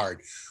that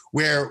regard,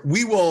 where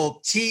we will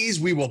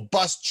tease, we will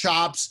bust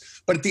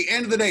chops, but at the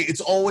end of the day,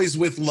 it's always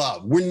with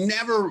love. We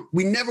never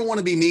want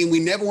to be mean. We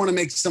never want to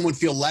make someone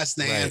feel less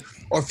than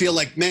or feel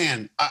like,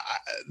 man,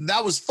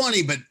 that was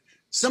funny, but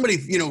somebody,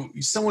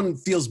 someone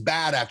feels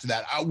bad after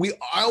that. I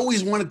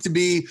always want it to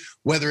be,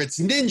 whether it's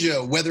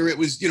Ninja, whether it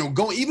was,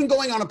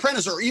 going on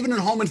Apprentice or even in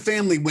Home and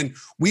Family, when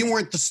we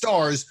weren't the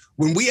stars,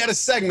 when we had a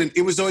segment,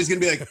 it was always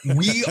going to be like,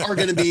 we are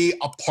going to be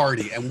a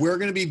party and we're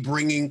going to be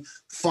bringing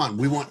fun.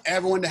 We want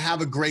everyone to have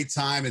a great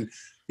time. And,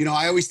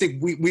 I always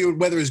think we would,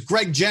 whether it's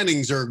Greg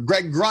Jennings or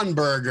Greg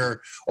Grunberg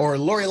or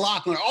Lori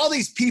Loughlin, all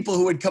these people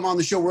who would come on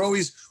the show, we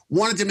always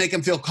wanted to make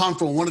them feel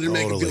comfortable, wanted to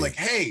make them feel like,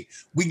 hey,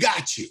 we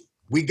got you.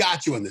 We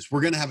got you on this. We're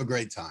going to have a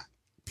great time.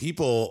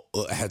 People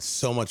had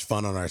so much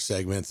fun on our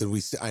segments, and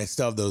I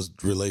still have those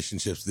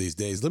relationships these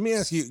days. Let me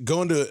ask you,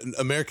 going to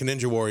American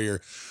Ninja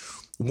Warrior,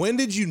 when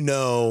did you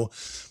know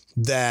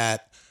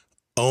that,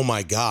 oh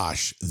my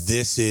gosh,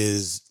 this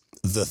is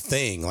the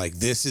thing? Like,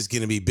 this is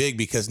going to be big?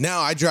 Because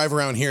now I drive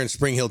around here in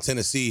Spring Hill,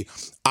 Tennessee.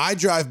 I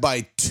drive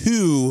by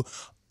two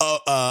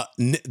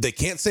they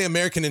can't say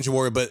American Ninja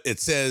Warrior, but it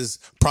says,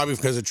 probably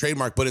because of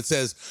trademark, but it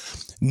says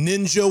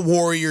Ninja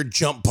Warrior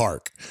Jump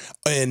Park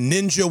and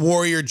Ninja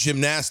Warrior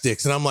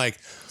Gymnastics. And I'm like,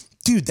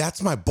 dude,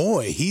 that's my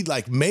boy. He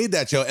like made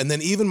that show. And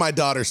then even my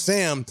daughter,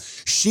 Sam,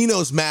 she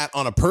knows Matt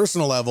on a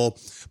personal level,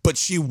 but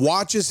she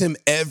watches him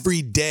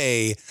every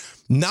day,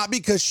 not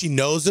because she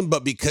knows him,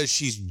 but because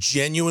she's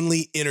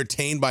genuinely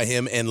entertained by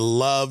him and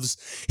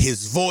loves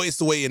his voice,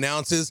 the way he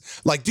announces.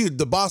 Like, dude,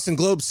 the Boston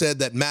Globe said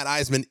that Matt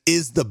Eisman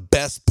is the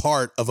best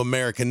part of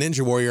American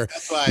Ninja Warrior.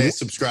 That's why I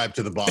subscribe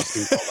to the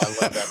Boston Globe. I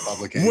love that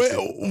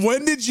publication.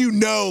 When did you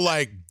know,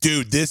 like,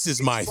 dude, this is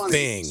my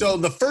thing? So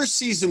the first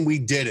season we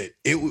did it.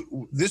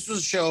 This was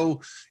a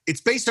show.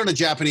 It's based on a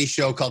Japanese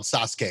show called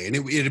Sasuke, and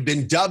it had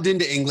been dubbed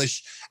into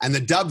English, and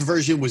the dubbed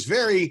version was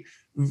very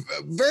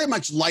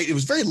much light. It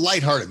was very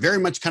lighthearted, very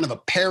much kind of a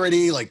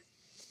parody. Like,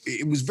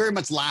 it was very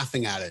much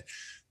laughing at it.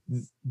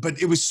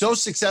 But it was so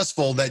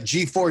successful that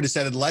G4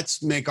 decided,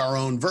 let's make our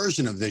own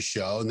version of this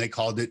show. And they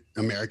called it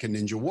American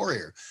Ninja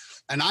Warrior.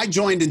 And I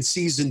joined in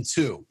season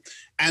 2.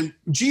 And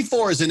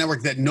G4 is a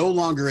network that no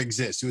longer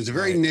exists. It was a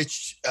very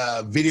niche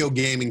video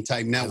gaming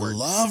type network. I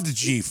loved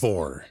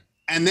G4.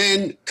 And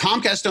then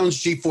Comcast owns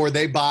G4.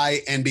 They buy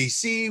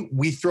NBC.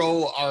 We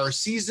throw our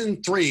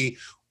season 3.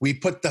 We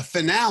put the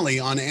finale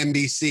on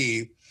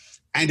NBC,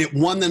 and it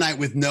won the night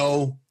with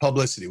no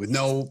publicity, with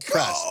no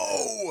press.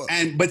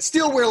 But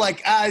still, we're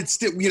like, it's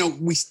still,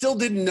 we still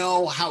didn't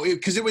know how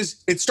because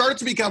it started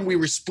to become, we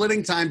were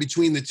splitting time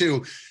between the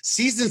two.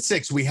 Season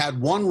 6, we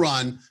had one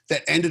run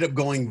that ended up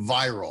going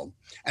viral,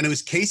 and it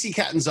was Casey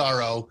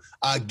Catanzaro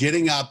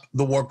getting up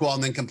the warp wall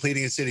and then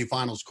completing a city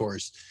finals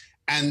course.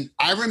 And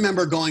I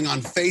remember going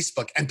on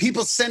Facebook and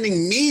people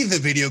sending me the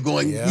video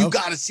going, you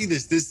got to see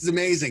this. This is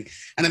amazing.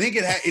 And I think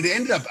it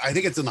ended up, I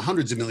think it's in the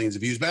hundreds of millions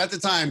of views. But at the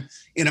time,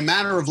 in a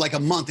matter of like a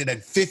month, it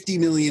had 50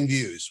 million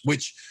views,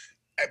 which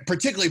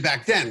particularly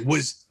back then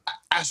was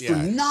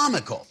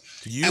astronomical.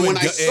 You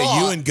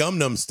and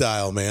Gumnum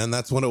style, man.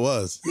 That's what it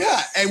was.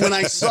 Yeah. And when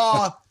I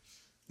saw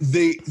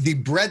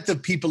the breadth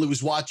of people who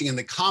was watching in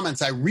the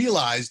comments, I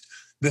realized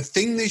the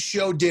thing this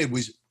show did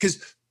was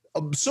because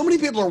so many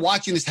people are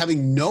watching this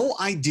having no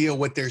idea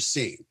what they're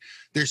seeing.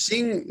 They're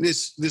seeing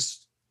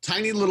this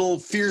tiny little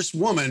fierce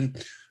woman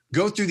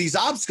go through these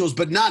obstacles,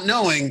 but not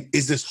knowing,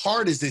 is this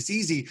hard? Is this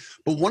easy?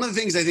 But one of the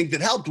things I think that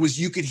helped was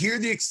you could hear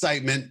the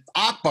excitement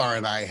Akbar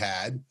and I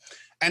had.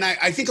 And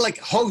I think like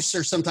hosts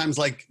are sometimes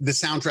like the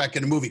soundtrack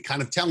in a movie,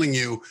 kind of telling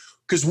you,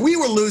 because we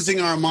were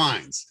losing our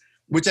minds,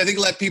 which I think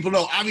let people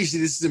know, obviously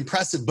this is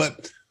impressive.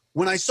 But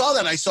when I saw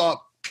that, I saw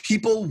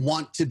people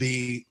want to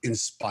be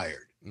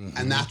inspired. Mm-hmm.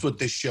 And that's what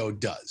this show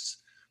does.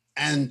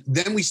 And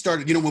then we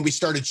started, when we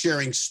started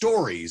sharing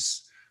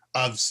stories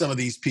of some of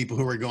these people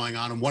who were going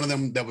on. And one of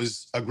them that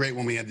was a great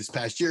one we had this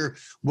past year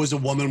was a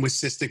woman with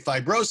cystic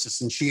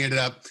fibrosis. And she ended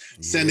up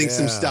sending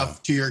some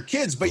stuff to your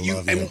kids. But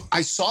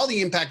I saw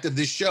the impact of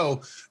this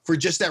show for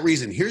just that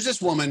reason. Here's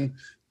this woman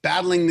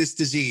battling this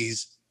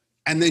disease,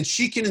 and then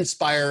she can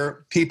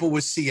inspire people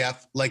with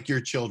CF like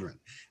your children.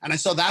 And I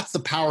saw that's the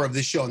power of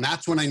this show. And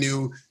that's when I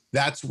knew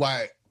that's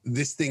why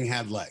this thing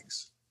had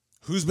legs.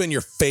 Who's been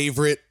your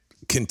favorite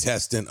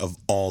contestant of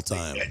all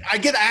time? I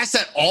get asked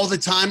that all the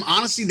time.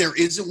 Honestly, there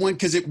isn't one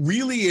because it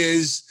really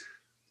is.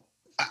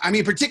 I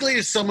mean, particularly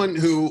as someone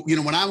who,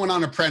 when I went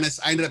on Apprentice,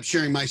 I ended up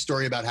sharing my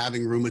story about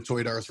having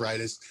rheumatoid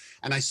arthritis,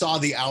 and I saw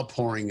the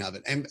outpouring of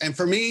it. And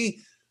for me,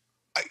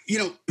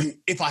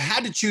 if I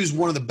had to choose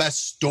one of the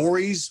best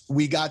stories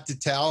we got to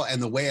tell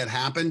and the way it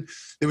happened,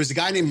 there was a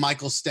guy named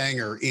Michael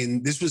Stanger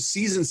this was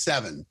season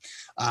 7.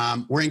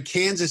 We're in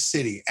Kansas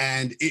City,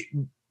 and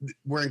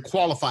we're in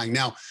qualifying.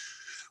 Now,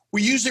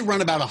 we usually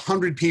run about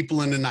 100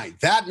 people in a night.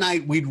 That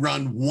night, we'd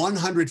run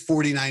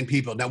 149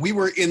 people. Now, we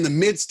were in the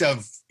midst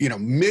of,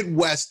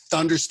 Midwest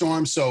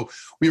thunderstorms, so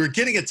we were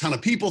getting a ton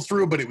of people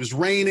through, but it was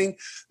raining.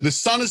 The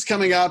sun is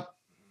coming up,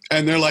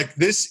 and they're like,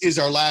 this is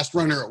our last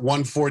runner at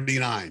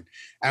 149.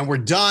 And we're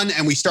done,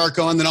 and we start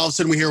going. Then all of a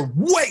sudden, we hear,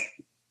 wait,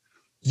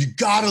 you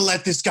got to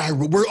let this guy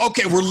run.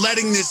 We're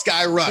letting this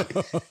guy run.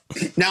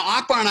 Now,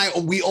 Akbar and I,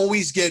 we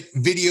always get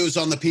videos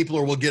on the people,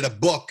 or we'll get a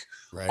book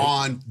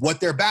on what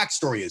their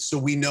backstory is, so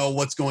we know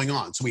what's going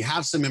on. So we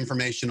have some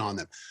information on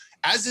them.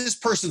 As this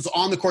person's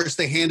on the course,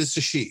 they hand us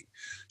a sheet.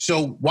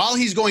 So while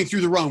he's going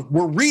through the run,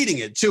 we're reading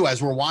it too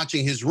as we're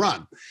watching his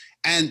run.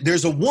 And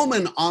there's a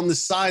woman on the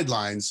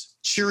sidelines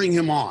cheering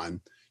him on.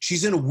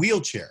 She's in a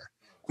wheelchair.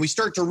 We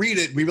start to read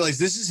it. We realize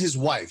this is his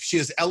wife. She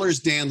has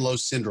Ehlers-Danlos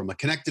syndrome, a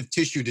connective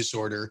tissue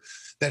disorder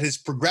that has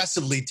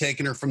progressively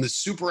taken her from this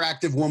super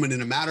active woman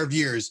in a matter of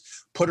years,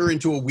 put her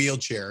into a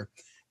wheelchair,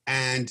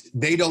 and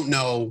they don't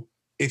know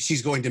if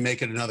she's going to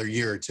make it another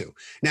year or two.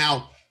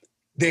 Now,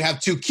 they have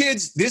 2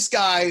 kids. This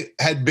guy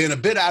had been a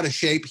bit out of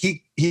shape.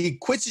 He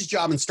quits his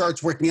job and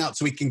starts working out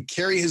so he can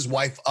carry his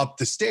wife up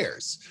the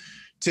stairs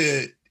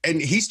and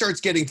he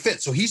starts getting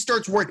fit. So he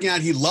starts working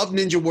out. He loved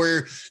Ninja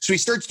Warrior. So he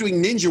starts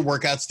doing ninja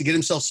workouts to get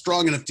himself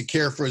strong enough to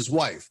care for his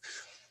wife.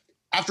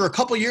 After a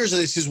couple of years of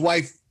this, his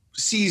wife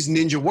sees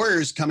Ninja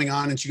Warriors coming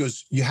on and she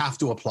goes, you have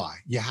to apply.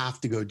 You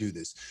have to go do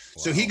this.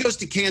 Wow. So he goes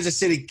to Kansas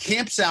City,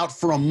 camps out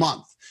for a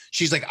month.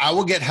 She's like, I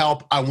will get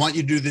help. I want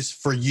you to do this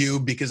for you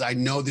because I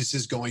know this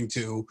is going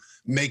to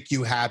make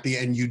you happy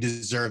and you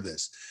deserve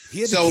this.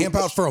 He had to camp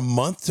out for a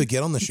month to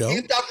get on the show? He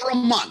camped out for a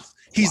month.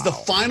 He's the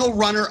final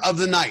runner of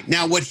the night.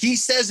 Now, what he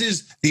says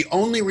is the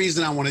only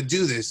reason I want to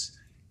do this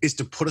is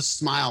to put a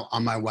smile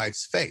on my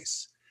wife's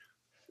face.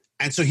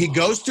 And so he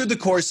goes through the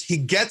course. He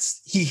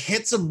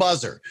hits a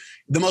buzzer,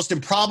 the most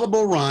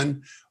improbable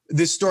run,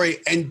 this story.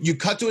 And you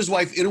cut to his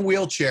wife in a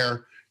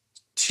wheelchair,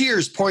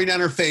 tears pouring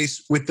down her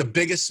face with the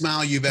biggest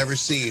smile you've ever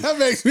seen. That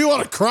makes me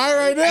want to cry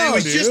right now. And it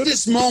was dude. just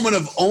this moment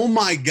of, oh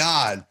my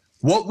God,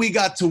 what we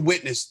got to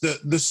witness,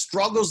 the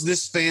struggles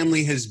this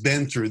family has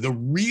been through, the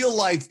real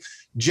life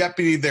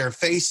jeopardy they're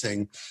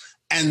facing.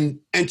 And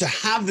to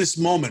have this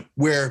moment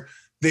where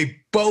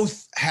they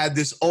both had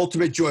this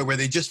ultimate joy where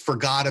they just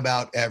forgot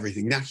about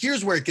everything. Now,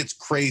 here's where it gets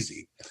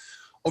crazy.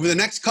 Over the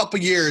next couple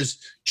of years,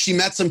 she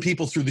met some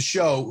people through the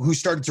show who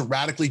started to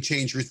radically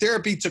change her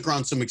therapy, took her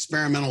on some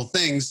experimental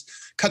things.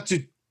 Cut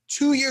to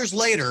 2 years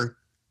later,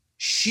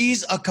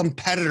 she's a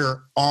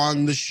competitor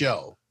on the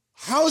show.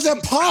 How is that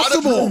Out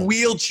possible? of her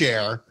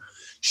wheelchair,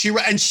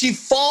 she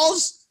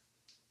falls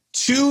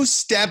 2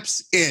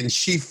 steps in.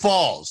 She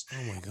falls.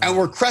 Oh my God. And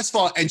we're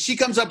crestfallen. And she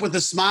comes up with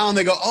a smile and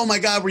they go, oh my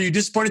God, were you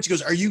disappointed? She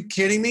goes, are you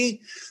kidding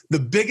me? The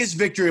biggest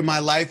victory in my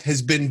life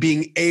has been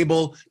being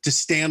able to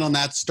stand on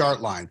that start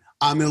line.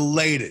 I'm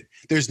elated.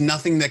 There's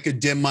nothing that could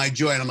dim my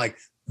joy. And I'm like,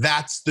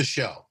 that's the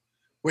show.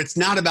 Where it's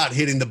not about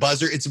hitting the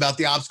buzzer. It's about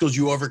the obstacles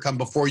you overcome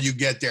before you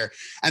get there.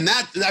 And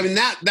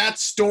that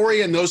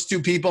story and those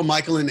 2 people,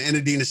 Michael and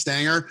Adina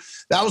Stanger,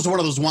 that was one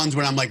of those ones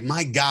when I'm like,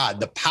 my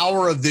God, the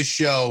power of this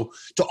show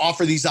to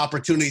offer these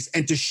opportunities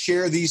and to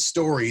share these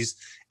stories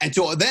and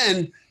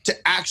to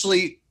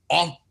actually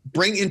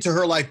bring into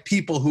her life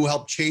people who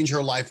help change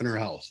her life and her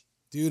health.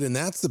 Dude, and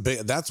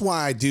that's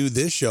why I do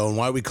this show and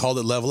why we called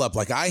it Level Up.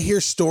 Like, I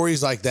hear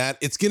stories like that.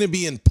 It's going to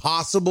be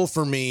impossible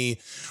for me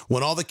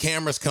when all the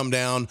cameras come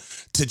down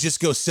to just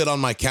go sit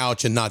on my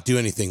couch and not do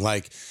anything.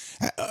 Like,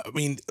 I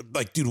mean,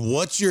 like, dude,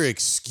 what's your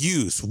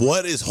excuse?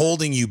 What is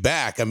holding you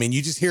back? I mean,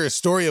 you just hear a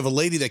story of a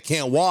lady that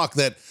can't walk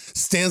that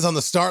stands on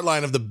the start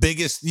line of the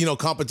biggest,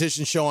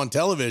 competition show on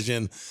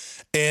television.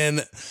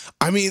 And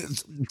I mean,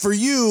 for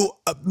you,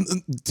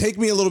 take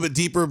me a little bit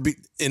deeper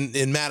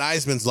in Matt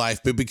Eisman's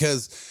life, but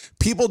because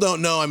people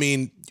don't know, I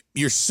mean,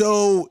 you're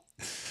so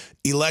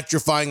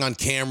electrifying on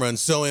camera and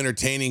so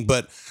entertaining,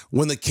 but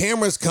when the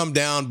cameras come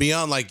down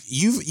beyond, like,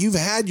 you've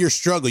had your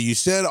struggle. You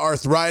said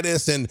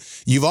arthritis, and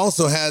you've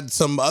also had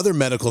some other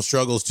medical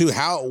struggles too.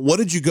 What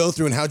did you go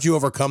through and how'd you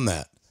overcome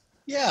that?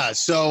 Yeah.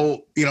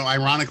 So,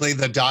 ironically,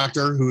 the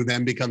doctor who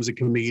then becomes a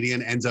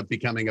comedian ends up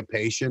becoming a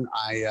patient.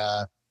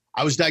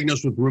 I was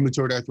diagnosed with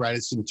rheumatoid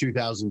arthritis in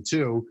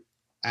 2002.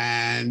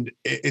 And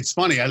it's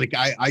funny.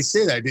 I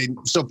say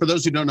that. So for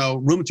those who don't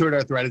know, rheumatoid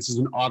arthritis is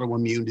an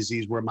autoimmune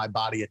disease where my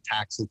body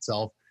attacks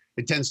itself.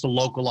 It tends to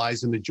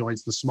localize in the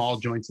joints, the small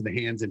joints of the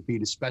hands and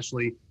feet,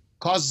 especially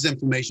causes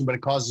inflammation, but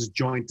it causes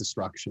joint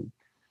destruction.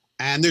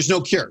 And there's no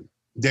cure.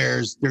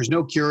 There's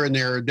no cure. And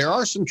there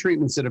are some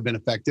treatments that have been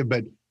effective.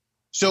 But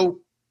so,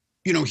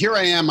 here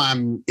I am,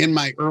 I'm in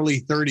my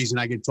early 30s and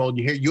I get told,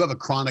 you have a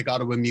chronic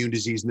autoimmune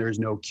disease and there's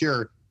no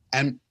cure.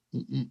 And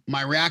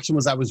my reaction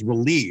was I was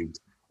relieved.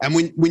 And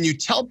when you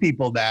tell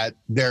people that,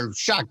 they're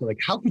shocked. They're like,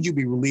 how could you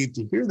be relieved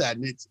to hear that?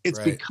 And it's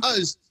Right.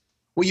 Because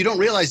what you don't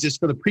realize is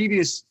for the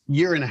previous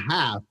year and a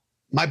half,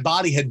 my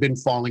body had been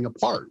falling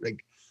apart.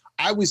 Like,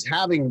 I was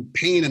having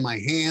pain in my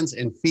hands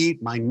and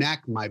feet, my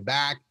neck, my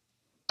back.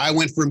 I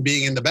went from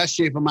being in the best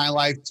shape of my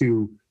life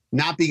to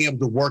not being able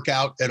to work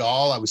out at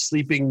all. I was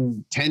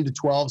sleeping 10 to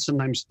 12,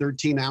 sometimes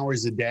 13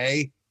 hours a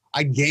day.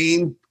 I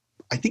gained,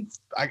 I think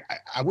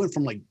I went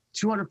from like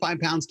 205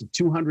 pounds to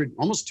 200,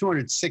 almost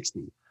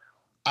 260.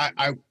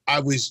 I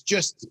was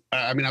just,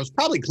 I was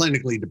probably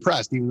clinically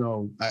depressed, even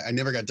though I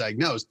never got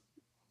diagnosed.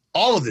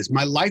 All of this,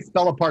 my life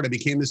fell apart. I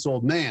became this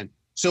old man.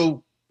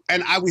 So,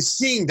 and I was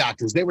seeing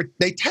doctors.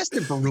 They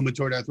tested for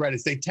rheumatoid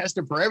arthritis. They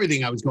tested for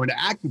everything. I was going to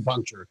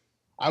acupuncture.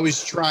 I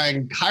was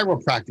trying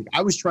chiropractic.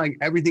 I was trying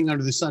everything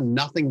under the sun.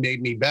 Nothing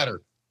made me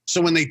better.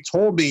 So when they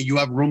told me you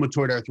have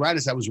rheumatoid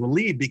arthritis, I was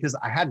relieved because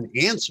I had an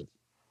answer.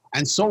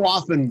 And so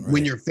often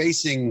when you're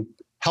facing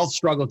health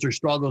struggles or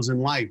struggles in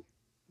life,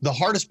 the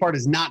hardest part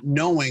is not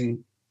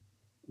knowing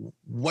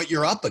what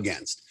you're up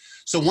against.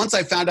 So once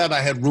I found out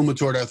I had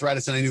rheumatoid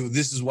arthritis and I knew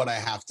this is what I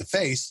have to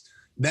face,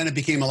 then it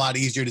became a lot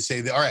easier to say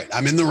that, all right,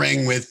 I'm in the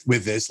ring with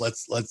this.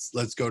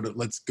 Let's go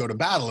to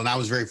battle. And I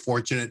was very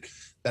fortunate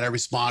that I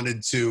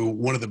responded to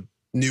one of the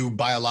new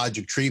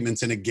biologic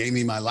treatments and it gave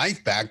me my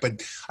life back.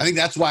 But I think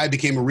that's why I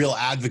became a real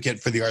advocate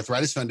for the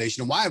Arthritis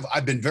Foundation. And why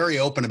I've been very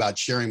open about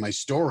sharing my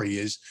story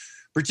is,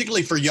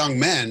 particularly for young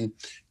men,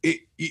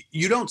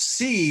 you don't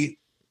see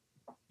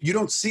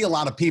a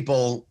lot of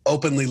people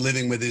openly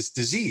living with this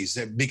disease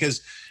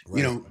because,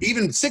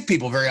 even sick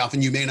people, very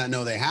often you may not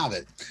know they have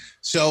it.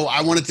 So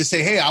I wanted to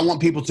say, hey, I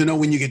want people to know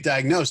when you get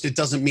diagnosed, it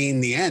doesn't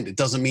mean the end. It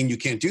doesn't mean you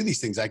can't do these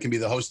things. I can be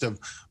the host of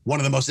one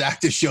of the most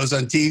active shows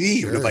on TV,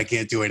 even if I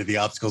can't do any of the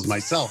obstacles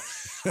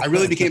myself. I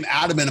really became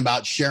adamant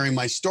about sharing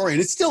my story.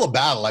 And it's still a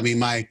battle. I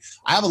mean, I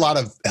have a lot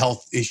of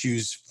health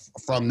issues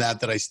from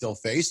that I still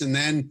face. And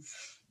then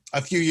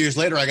a few years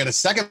later, I got a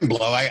second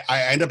blow. I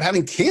ended up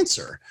having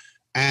cancer.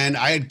 and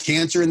I had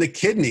cancer in the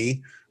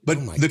kidney. But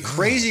the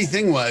crazy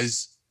thing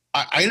was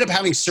I ended up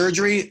having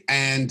surgery,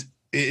 and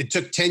it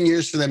took 10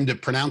 years for them to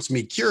pronounce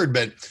me cured,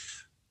 but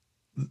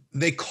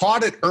they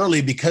caught it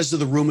early because of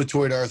the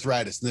rheumatoid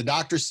arthritis. And the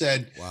doctor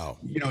said, wow,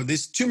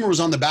 this tumor was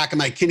on the back of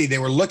my kidney. They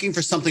were looking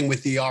for something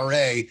with the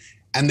RA,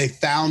 and they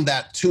found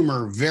that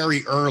tumor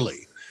very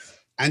early.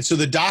 And so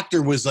the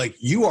doctor was like,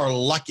 "You are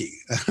lucky."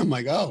 I'm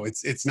like, "Oh,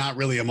 it's not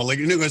really a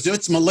malignant." He goes, "No,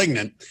 it's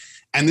malignant.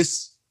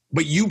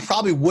 But you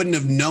probably wouldn't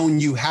have known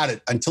you had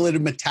it until it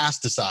had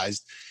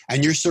metastasized,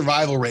 and your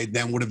survival rate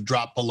then would have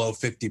dropped below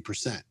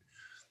 50%.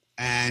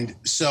 And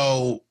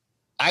so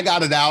I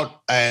got it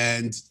out,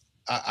 and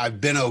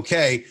I've been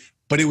okay,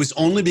 but it was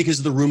only because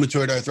of the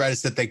rheumatoid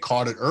arthritis that they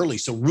caught it early.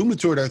 So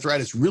rheumatoid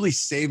arthritis really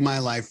saved my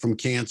life from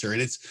cancer.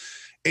 And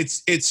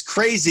it's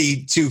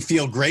crazy to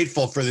feel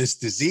grateful for this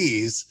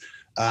disease,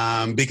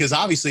 because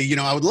obviously,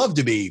 I would love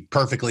to be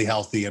perfectly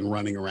healthy and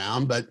running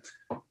around, but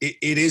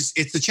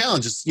it's the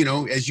challenge. It's,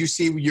 as you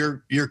see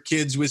your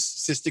kids with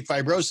cystic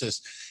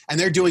fibrosis, and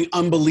they're doing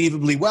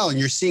unbelievably well, and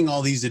you're seeing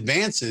all these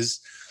advances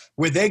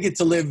where they get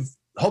to live,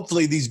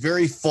 hopefully, these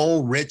very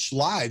full, rich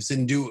lives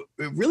and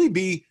really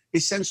be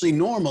essentially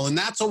normal. And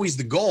that's always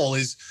the goal.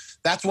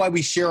 That's why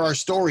we share our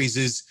stories,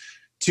 is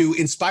to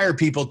inspire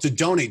people to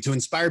donate, to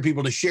inspire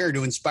people to share,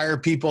 to inspire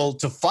people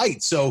to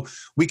fight, so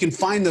we can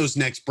find those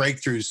next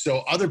breakthroughs,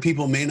 so other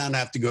people may not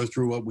have to go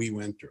through what we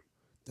went through.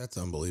 That's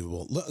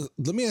unbelievable.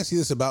 Let me ask you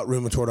this about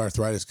rheumatoid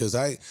arthritis, because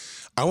I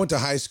went to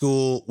high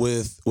school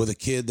with a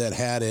kid that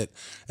had it,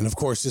 and of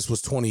course this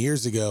was 20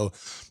 years ago,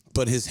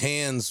 but his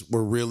hands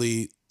were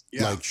really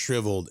like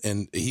shriveled,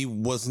 and he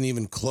wasn't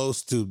even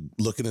close to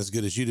looking as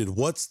good as you did.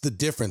 What's the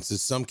difference?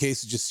 Is some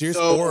cases just serious,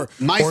 or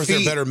is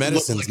there better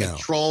medicines now? A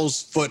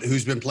troll's foot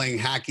who's been playing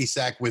hacky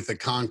sack with a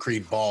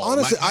concrete ball.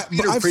 Honestly,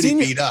 I've pretty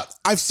beat up.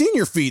 I've seen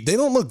your feet; they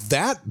don't look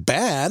that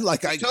bad. My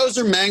toes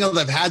are mangled.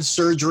 I've had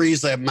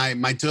surgeries.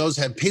 My toes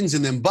have pins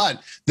in them,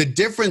 but the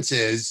difference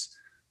is,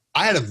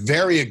 I had a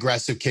very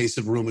aggressive case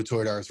of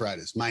rheumatoid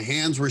arthritis. My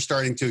hands were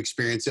starting to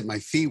experience it. My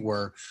feet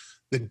were.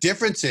 The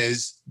difference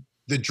is,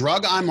 the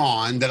drug I'm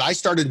on that I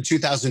started in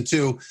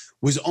 2002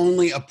 was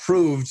only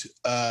approved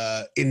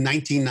in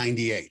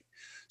 1998.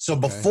 So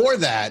before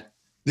that,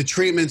 the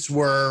treatments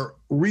were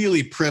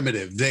really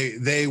primitive.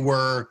 They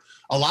were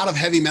a lot of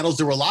heavy metals.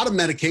 There were a lot of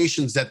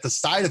medications that the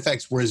side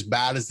effects were as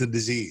bad as the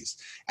disease,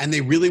 and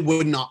they really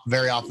would not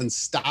very often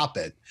stop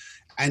it.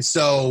 And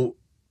so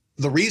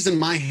the reason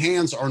my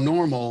hands are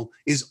normal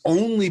is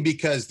only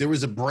because there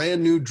was a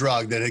brand new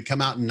drug that had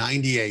come out in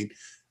 98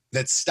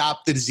 that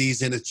stopped the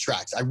disease in its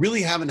tracks. I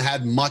really haven't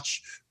had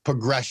much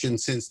progression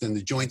since then.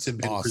 The joints have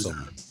been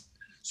preserved.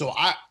 So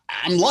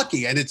I'm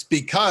lucky, and it's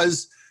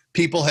because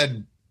people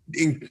had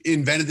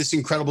invented this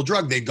incredible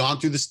drug. They'd gone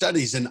through the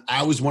studies, and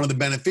I was one of the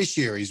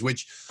beneficiaries,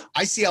 which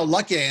I see how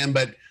lucky I am.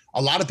 But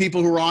a lot of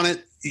people who are on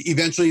it,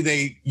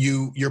 eventually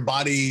your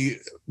body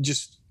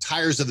just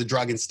tires of the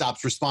drug and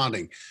stops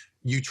responding.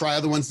 You try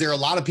other ones. There are a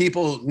lot of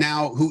people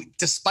now who,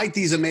 despite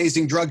these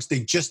amazing drugs,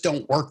 they just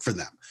don't work for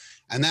them.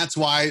 And that's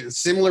why,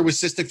 similar with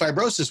cystic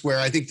fibrosis, where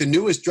I think the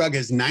newest drug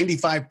has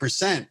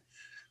 95%,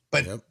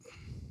 but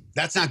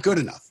that's not good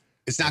enough.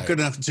 It's not good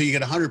enough until you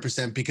get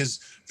 100%, because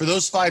for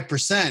those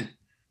 5%,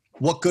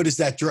 what good is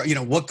that drug?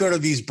 What good are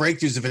these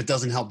breakthroughs if it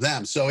doesn't help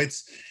them? So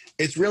it's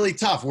really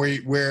tough.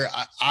 Where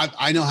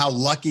I know how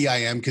lucky I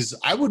am, because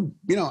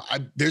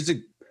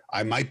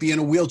I might be in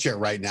a wheelchair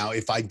right now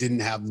if I didn't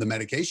have the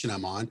medication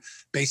I'm on,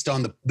 based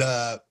on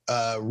the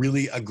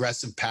really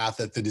aggressive path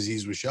that the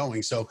disease was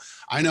showing. So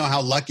I know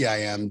how lucky I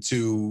am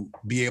to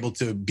be able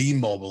to be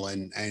mobile,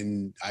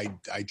 and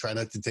I try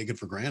not to take it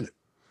for granted.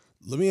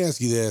 Let me ask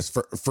you this.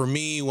 For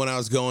me, when I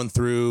was going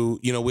through,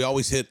 we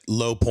always hit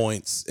low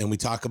points, and we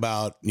talk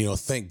about,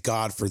 thank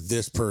God for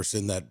this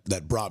person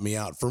that brought me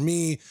out. For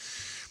me,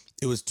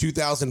 it was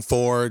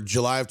 2004,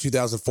 July of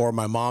 2004.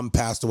 My mom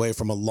passed away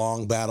from a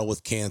long battle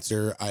with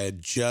cancer. I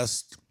had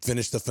just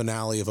finished the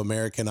finale of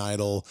American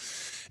Idol.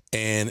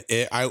 And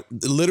I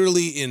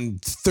literally, in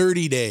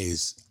 30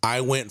 days, I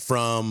went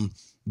from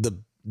the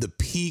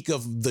peak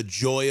of the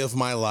joy of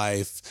my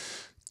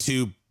life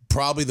to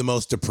probably the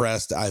most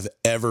depressed I've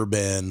ever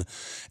been.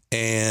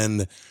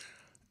 And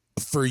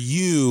for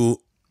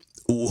you,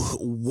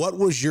 what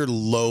was your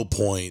low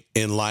point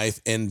in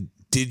life? And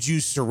did you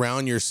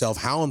surround yourself?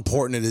 How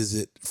important is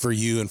it for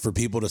you and for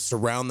people to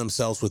surround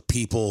themselves with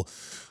people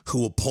who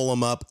will pull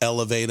them up,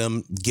 elevate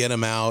them, get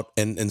them out,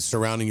 and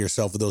surrounding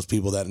yourself with those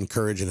people that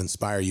encourage and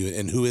inspire you?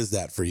 And who is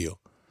that for you?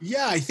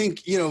 Yeah, I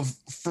think,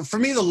 for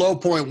me, the low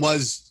point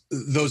was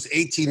those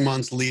 18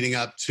 months leading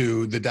up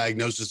to the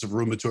diagnosis of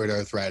rheumatoid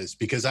arthritis,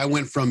 because I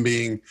went from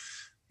being,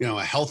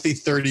 a healthy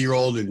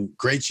 30-year-old in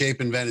great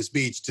shape in Venice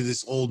Beach to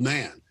this old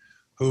man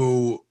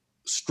who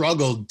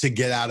struggled to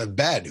get out of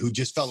bed, who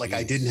just felt like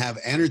I didn't have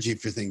energy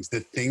for things. The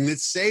thing that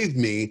saved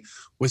me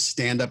was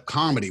stand-up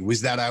comedy,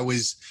 was that I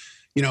was,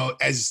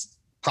 as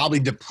probably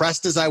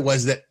depressed as I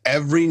was, that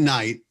every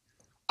night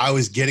I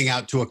was getting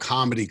out to a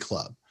comedy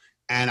club.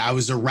 and I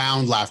was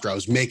around laughter. I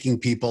was making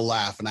people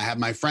laugh. And I had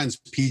my friends,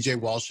 PJ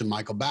Walsh and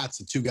Michael Batts,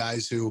 the two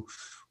guys who,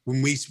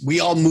 when we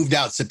all moved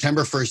out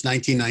September 1st,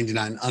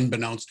 1999,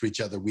 unbeknownst to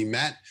each other, we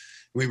met.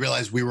 We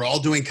realized we were all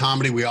doing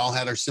comedy. We all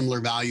had our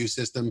similar value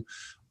system,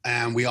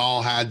 and we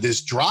all had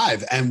this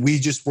drive, and we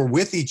just were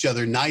with each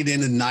other night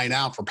in and night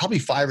out for probably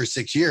 5 or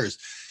 6 years.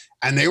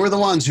 And they were the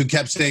ones who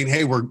kept saying,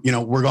 hey, we're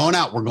going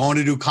out, we're going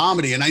to do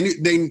comedy. And I knew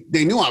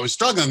they knew I was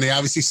struggling. They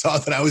obviously saw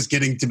that I was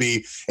getting to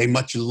be a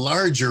much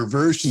larger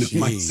version of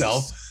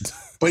myself.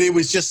 But it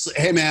was just,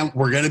 hey man,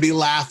 we're going to be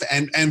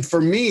laughing. And for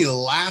me,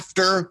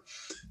 laughter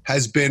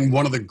has been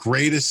one of the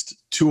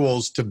greatest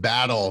tools to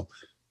battle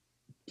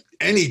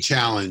any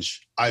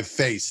challenge I've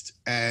faced.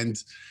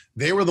 And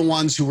they were the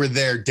ones who were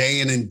there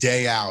day in and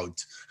day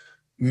out,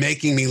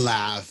 making me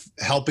laugh,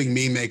 helping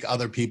me make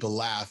other people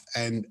laugh.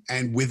 And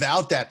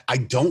without that, I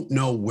don't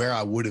know where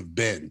I would have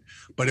been,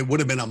 but it would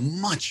have been a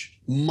much,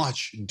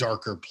 much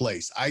darker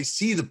place. I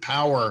see the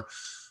power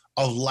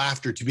of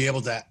laughter to be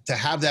able to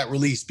have that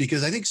release,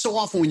 because I think so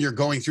often when you're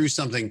going through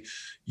something,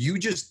 you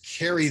just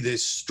carry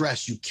this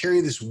stress, you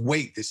carry this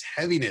weight, this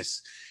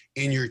heaviness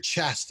in your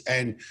chest,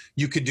 and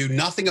you could do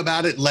nothing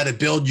about it, let it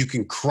build. You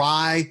can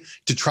cry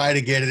to try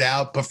to get it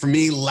out. But for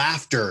me,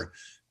 laughter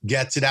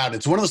gets it out.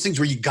 It's one of those things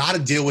where you got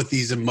to deal with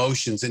these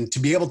emotions, and to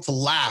be able to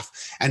laugh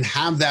and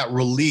have that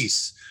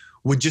release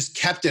would just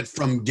kept it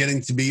from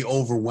getting to be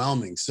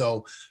overwhelming.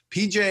 So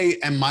PJ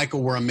and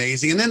Michael were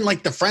amazing. And then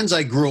like the friends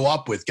I grew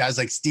up with, guys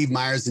like Steve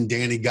Myers and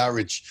Danny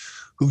Guttridge,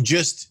 who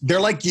they're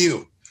like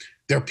you.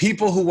 They're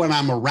people who, when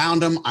I'm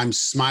around them, I'm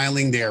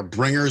smiling. They are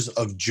bringers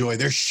of joy.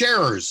 They're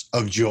sharers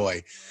of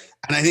joy.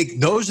 And I think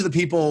those are the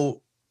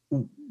people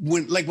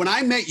when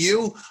I met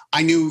you,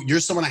 I knew you're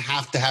someone I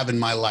have to have in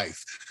my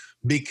life,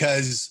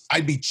 because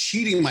I'd be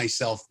cheating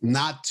myself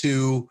not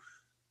to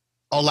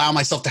allow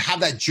myself to have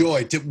that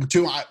joy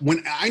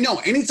when I know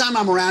anytime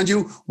I'm around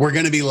you, we're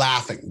going to be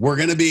laughing. We're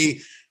going to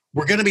be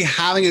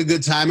having a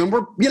good time. And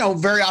we're,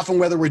 very often,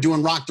 whether we're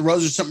doing Rock the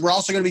Rose or something, we're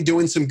also going to be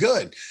doing some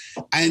good.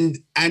 And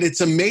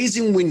it's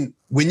amazing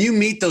when you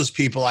meet those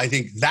people. I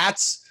think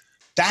that's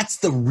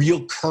the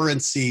real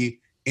currency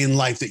in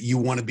life that you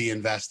want to be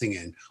investing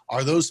in,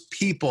 are those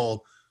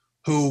people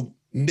who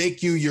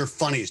make you your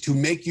funniest, who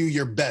make you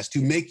your best,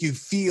 who make you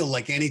feel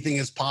like anything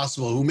is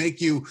possible, who make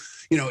you,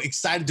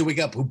 excited to wake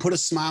up, who put a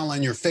smile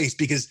on your face.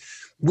 Because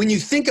when you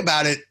think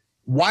about it,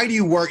 why do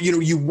you work?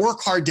 You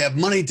work hard to have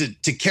money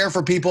to care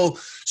for people,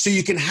 so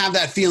you can have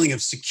that feeling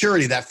of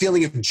security, that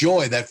feeling of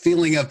joy, that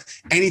feeling of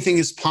anything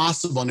is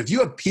possible. And if you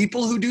have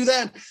people who do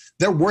that,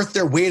 they're worth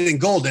their weight in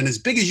gold. And as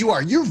big as you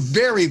are, you're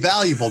very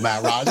valuable,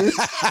 Matt Rogers.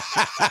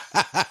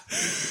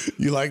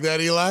 You like that,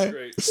 Eli?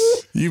 Great.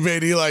 You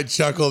made Eli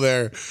chuckle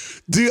there.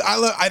 Dude,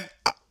 I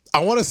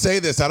want to say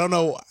this. I don't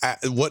know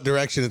what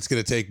direction it's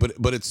going to take,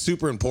 but it's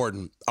super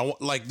important.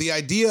 Like the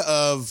idea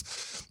of,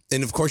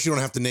 and of course you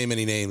don't have to name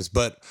any names,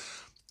 but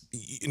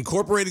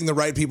incorporating the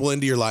right people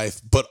into your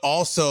life, but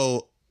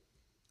also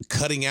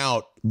cutting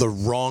out the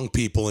wrong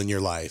people in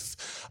your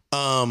life.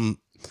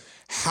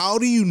 How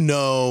do you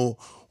know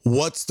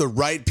what's the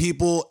right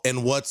people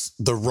and what's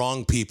the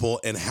wrong people,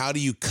 and how do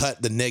you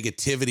cut the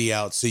negativity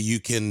out so you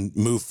can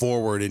move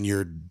forward in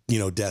your,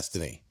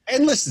 destiny?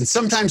 And listen,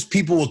 sometimes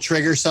people will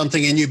trigger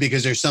something in you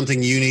because there's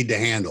something you need to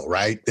handle,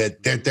 right?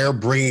 That they're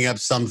bringing up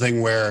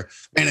something where,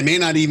 and it may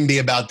not even be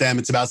about them.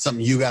 It's about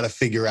something you got to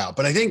figure out.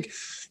 But I think,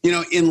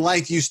 in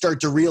life, you start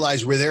to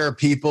realize where there are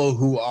people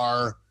who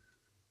are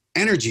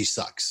energy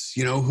sucks,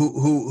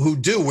 who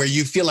do, where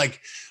you feel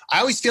like, I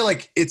always feel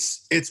like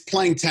it's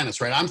playing tennis,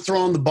 right? I'm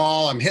throwing the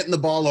ball, I'm hitting the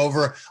ball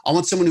over. I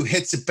want someone who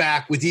hits it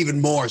back with even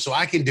more so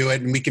I can do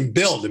it, and we can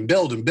build and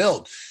build and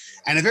build.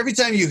 And if every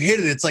time you hit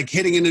it, it's like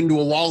hitting it into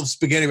a wall of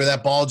spaghetti where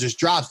that ball just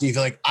drops, and you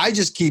feel like, I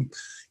just keep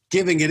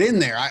giving it in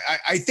there.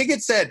 I think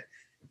it's that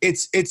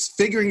it's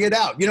figuring it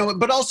out,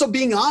 but also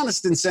being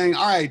honest and saying,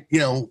 all right,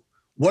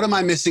 what am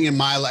I missing in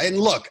my life? And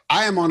look,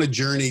 I am on a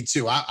journey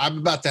too. I'm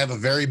about to have a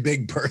very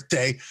big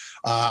birthday.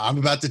 I'm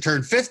about to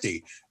turn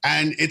 50,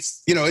 and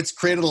it's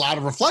created a lot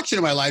of reflection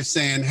in my life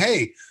saying,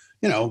 hey,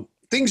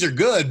 things are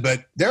good,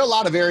 but there are a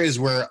lot of areas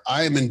where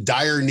I am in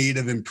dire need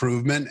of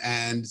improvement.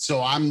 And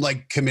so I'm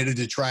like committed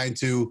to trying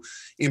to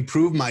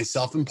improve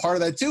myself. And part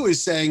of that too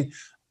is saying,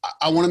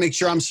 I want to make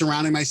sure I'm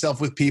surrounding myself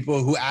with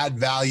people who add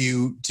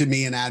value to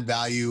me and add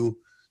value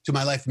to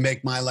my life,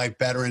 make my life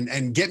better,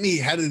 and get me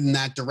headed in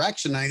that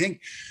direction. And I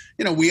think,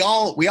 we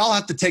all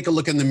have to take a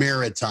look in the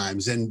mirror at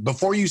times. And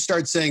before you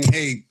start saying,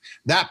 hey,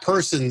 that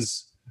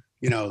person's,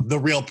 the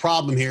real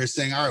problem here, is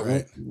saying, all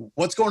right, well,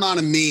 what's going on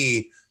in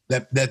me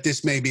that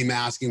this may be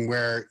masking,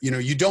 where,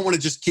 you don't want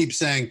to just keep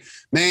saying,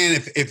 man,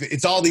 if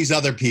it's all these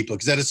other people,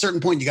 because at a certain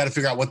point you got to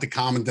figure out what the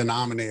common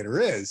denominator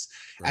is,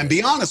 and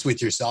be honest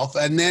with yourself.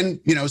 And then,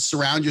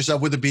 surround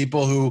yourself with the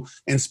people who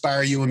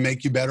inspire you and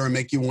make you better and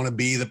make you want to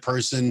be the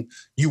person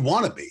you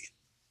want to be.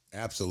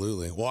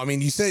 Absolutely. Well, I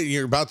mean, you say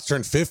you're about to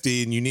turn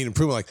 50 and you need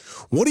improvement. Like,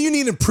 what do you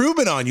need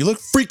improvement on? You look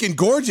freaking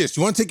gorgeous.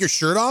 You want to take your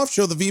shirt off,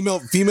 show the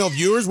female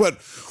viewers what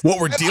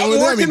we're dealing with?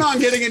 I'm working on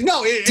getting it.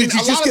 No, did you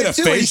just get a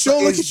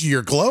facial? Look at you.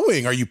 You're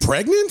glowing. Are you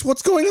pregnant?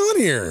 What's going on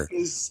here?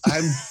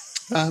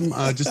 I'm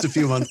just a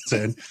few months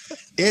in.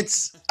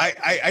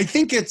 I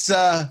think it's,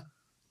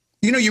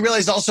 you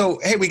realize also,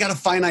 hey, we got a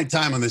finite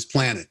time on this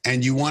planet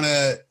and you want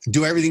to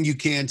do everything you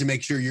can to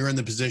make sure you're in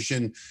the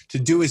position to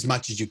do as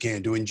much as you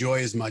can, to enjoy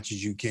as much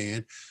as you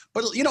can.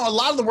 But, a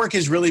lot of the work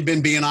has really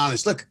been being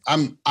honest. Look,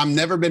 I'm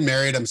never been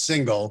married. I'm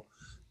single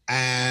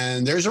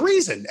and there's a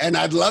reason. And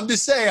I'd love to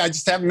say I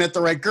just haven't met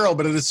the right girl.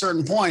 But at a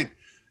certain point,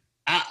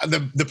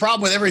 the problem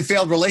with every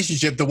failed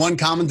relationship, the one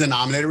common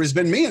denominator has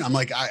been me. And I'm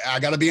like, I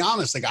got to be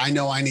honest. Like, I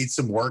know I need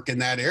some work in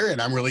that area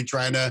and I'm really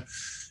trying to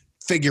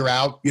figure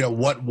out,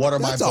 what are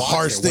my That's a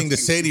harsh thing to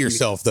say to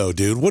yourself though,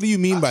 dude. What do you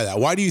mean by that?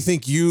 Why do you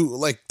think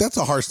that's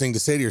a harsh thing to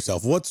say to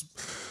yourself?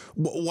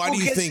 Why do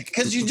you think?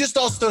 Because you just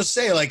also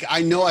say, like,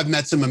 I know I've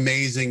met some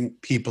amazing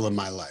people in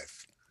my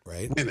life,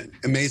 right?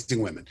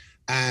 Amazing women.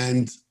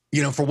 And,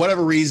 for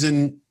whatever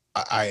reason,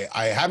 I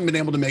haven't been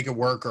able to make it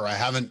work, or I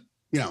haven't,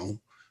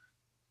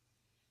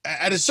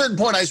 at a certain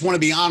point, I just want to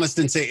be honest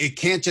and say, it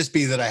can't just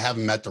be that I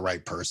haven't met the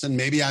right person.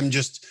 Maybe I'm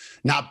just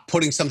not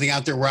putting something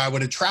out there where I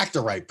would attract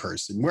the right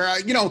person, where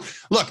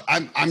look,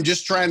 I'm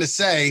just trying to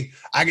say,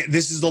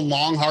 this is the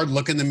long, hard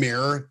look in the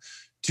mirror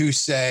to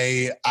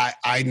say,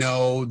 I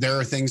know there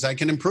are things I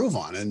can improve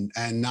on,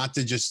 and not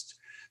to just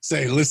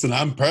say, listen,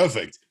 I'm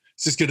perfect.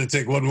 It's just going to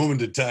take one woman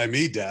to tie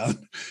me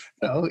down.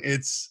 I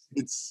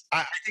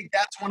think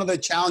that's one of the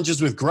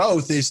challenges with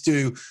growth, is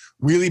to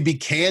really be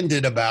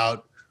candid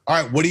about,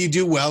 all right, what do you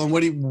do well and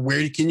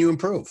where can you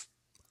improve?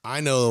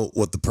 I know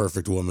what the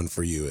perfect woman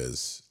for you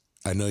is.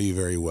 I know you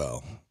very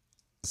well.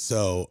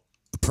 So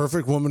the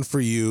perfect woman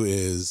for you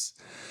is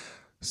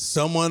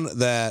someone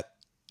that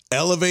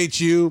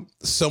elevates you,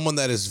 someone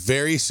that is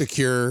very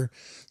secure,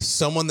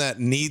 someone that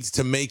needs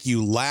to make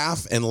you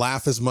laugh and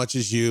laugh as much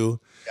as you.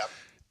 Yep.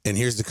 And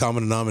here's the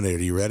common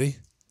denominator. You ready?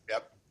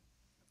 Yep.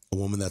 A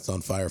woman that's on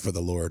fire for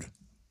the Lord.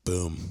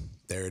 Boom.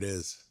 There it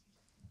is.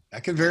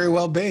 That could very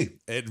well be.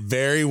 It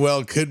very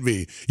well could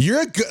be.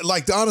 You're a good,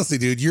 honestly,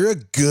 dude, you're a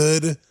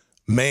good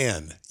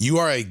man. You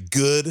are a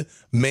good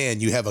man.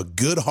 You have a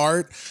good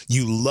heart.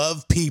 You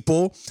love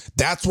people.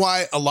 That's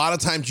why a lot of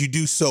times you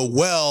do so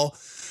well,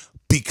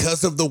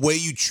 because of the way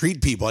you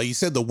treat people. Like you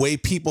said, the way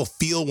people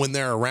feel when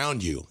they're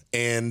around you.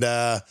 And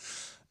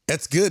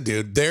that's good,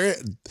 dude.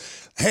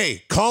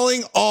 Hey,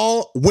 calling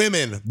all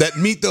women that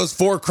meet those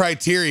 4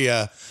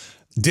 criteria,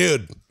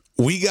 dude,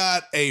 we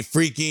got a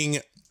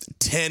freaking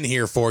 10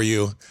 here for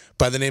you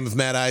by the name of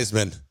Matt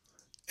Eisman.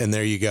 And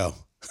there you go.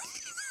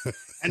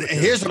 And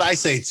here's what I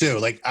say too.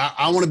 Like,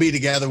 I want to be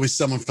together with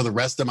someone for the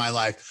rest of my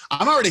life.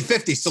 I'm already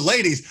 50. So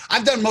ladies,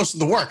 I've done most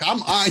of the work.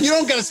 You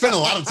don't got to spend a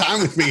lot of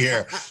time with me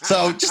here.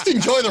 So just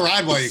enjoy the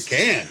ride while you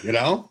can,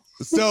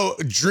 So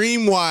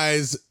dream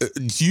wise,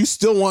 you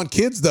still want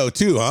kids though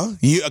too, huh?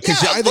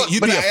 Because I think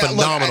you'd be a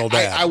phenomenal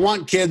dad. I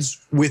want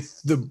kids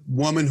with the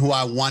woman who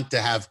I want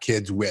to have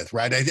kids with,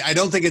 right? I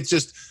don't think it's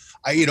just,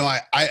 I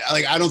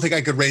don't think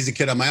I could raise a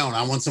kid on my own.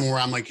 I want somewhere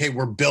where I'm like, hey,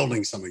 we're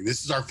building something.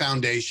 This is our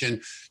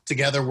foundation.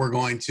 Together, we're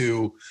going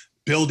to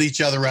build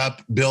each other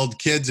up, build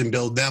kids and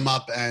build them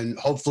up, and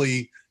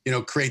hopefully,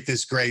 create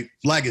this great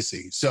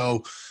legacy.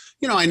 So,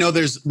 I know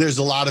there's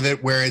a lot of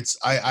it where it's,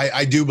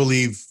 I do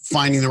believe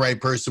finding the right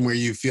person where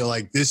you feel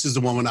like this is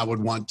the woman I would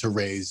want to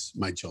raise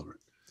my children.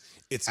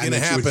 It's going to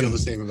happen. You would feel the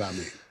same about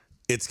me.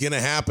 It's going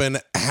to happen.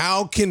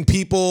 How can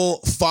people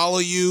follow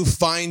you,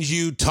 find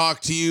you,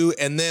 talk to you?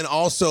 And then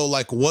also,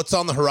 what's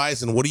on the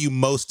horizon? What are you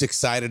most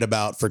excited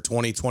about for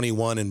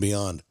 2021 and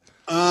beyond?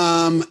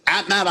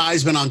 At Matt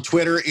Eisman on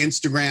Twitter,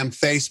 Instagram,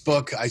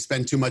 Facebook. I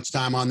spend too much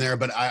time on there,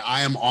 but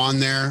I am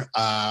on there.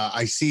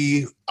 I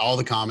see all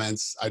the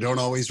comments. I don't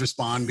always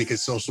respond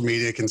because social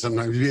media can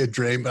sometimes be a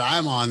drain, but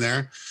I'm on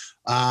there.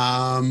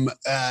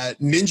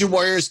 Ninja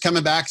Warriors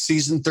coming back,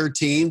 season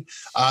 13.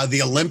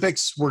 The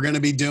Olympics we're going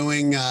to be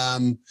doing.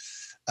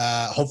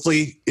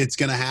 Hopefully it's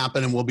going to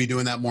happen, and we'll be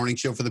doing that morning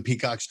show for the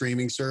Peacock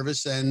streaming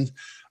service. And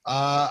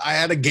I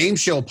had a game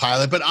show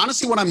pilot, but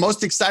honestly, what I'm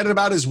most excited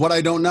about is what I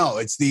don't know.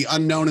 It's the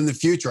unknown in the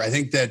future. I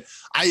think that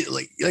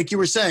like you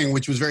were saying,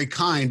 which was very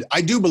kind,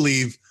 I do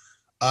believe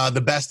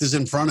the best is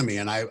in front of me.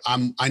 And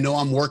I know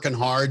I'm working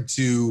hard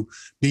to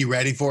be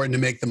ready for it and to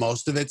make the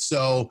most of it.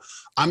 So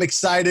I'm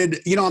excited.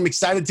 I'm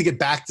excited to get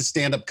back to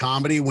stand-up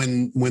comedy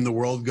when the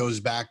world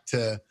goes back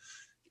to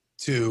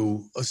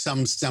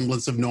some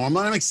semblance of normal.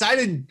 And I'm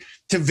excited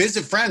to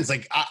visit friends.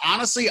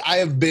 Honestly,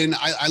 I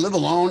live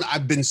alone.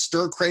 I've been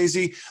stir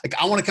crazy.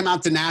 I want to come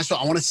out to Nashville.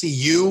 I want to see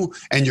you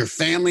and your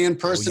family in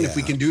person. If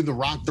we can do the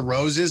Rock the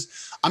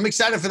Roses, I'm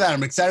excited for that.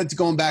 I'm excited to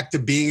going back to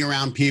being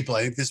around people.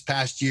 I think this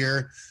past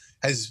year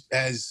has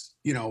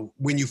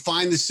when you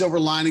find the silver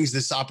linings,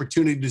 this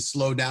opportunity to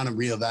slow down and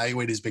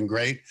reevaluate has been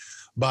great.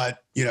 But,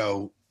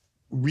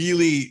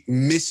 really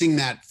missing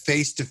that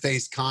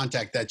face-to-face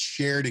contact, that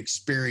shared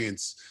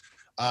experience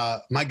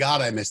My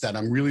God, I missed that.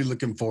 I'm really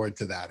looking forward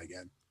to that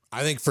again.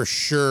 I think for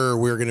sure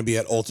we're going to be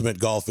at Ultimate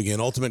Golf again.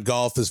 Ultimate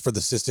Golf is for the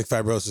Cystic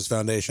Fibrosis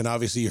Foundation.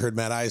 Obviously, you heard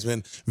Matt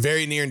Eisman.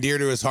 Very near and dear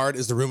to his heart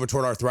is the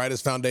Rheumatoid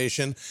Arthritis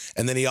Foundation.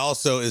 And then he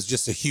also is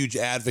just a huge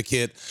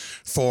advocate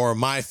for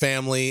my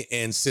family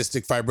and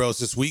cystic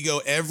fibrosis. We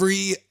go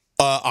every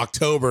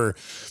October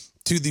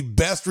to the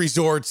best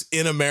resorts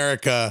in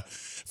America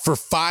for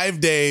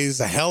 5 days.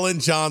 Helen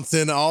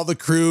Johnson, all the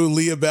crew,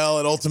 Leah Bell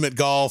at Ultimate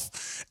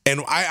Golf.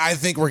 And I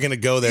think we're going to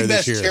go there The this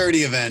best year. charity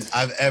event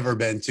I've ever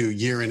been to,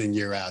 year in and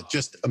year out.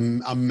 Just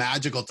a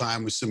magical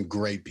time with some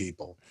great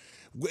people.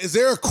 Is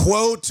there a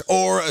quote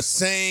or a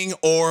saying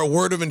or a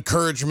word of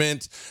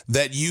encouragement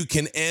that you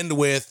can end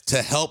with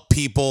to help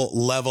people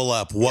level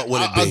up? What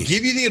would it be? I'll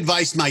give you the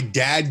advice my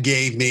dad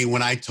gave me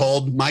when I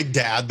told my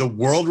dad, the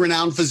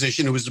world-renowned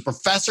physician who was a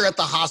professor at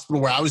the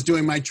hospital where I was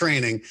doing my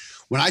training.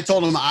 When I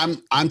told him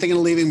I'm thinking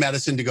of leaving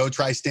medicine to go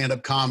try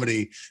stand-up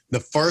comedy,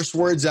 the first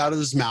words out of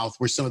his mouth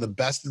were some of the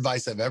best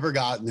advice I've ever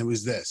gotten. It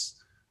was this: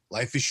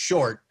 life is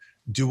short.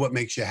 Do what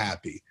makes you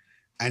happy.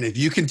 And if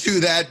you can do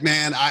that,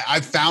 man,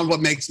 I've found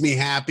what makes me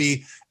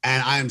happy.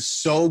 And I'm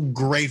so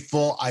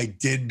grateful I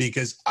did,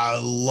 because I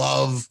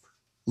love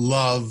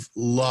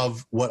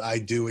what I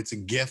do. It's a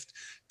gift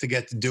to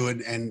get to do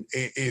it. And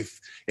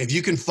if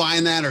you can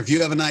find that, or if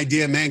you have an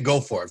idea, man, go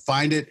for it.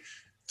 Find it,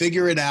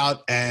 figure it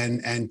out,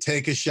 and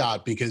take a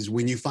shot, because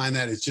when you find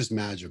that, it's just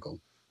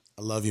magical.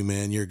 I love you,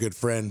 man. You're a good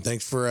friend.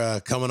 Thanks for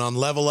coming on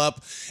Level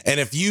Up. And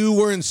if you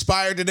were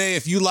inspired today,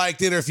 if you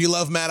liked it, or if you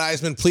love Matt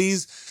Eisman,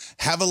 please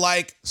have a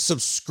like,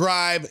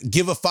 subscribe,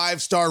 give a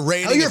 5-star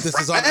rating if this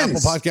is on Apple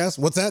Podcasts.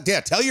 What's that? Yeah,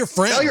 tell your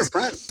friends. Tell your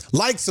friends.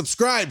 Like,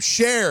 subscribe,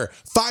 share,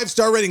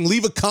 5-star rating,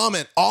 leave a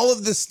comment. All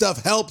of this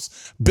stuff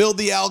helps build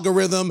the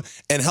algorithm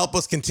and help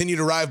us continue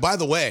to rise. By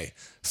the way,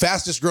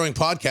 fastest growing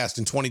podcast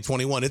in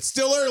 2021. It's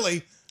still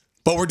early,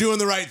 but we're doing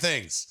the right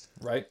things.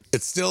 Right.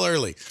 It's still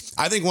early.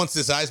 I think once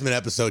this Eisman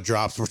episode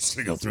drops, we're just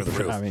going to go through the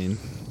roof. I mean,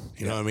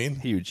 you know what I mean?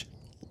 huge.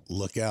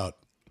 Look out.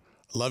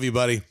 Love you,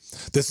 buddy.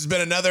 This has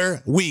been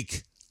another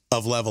week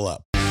of Level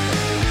Up.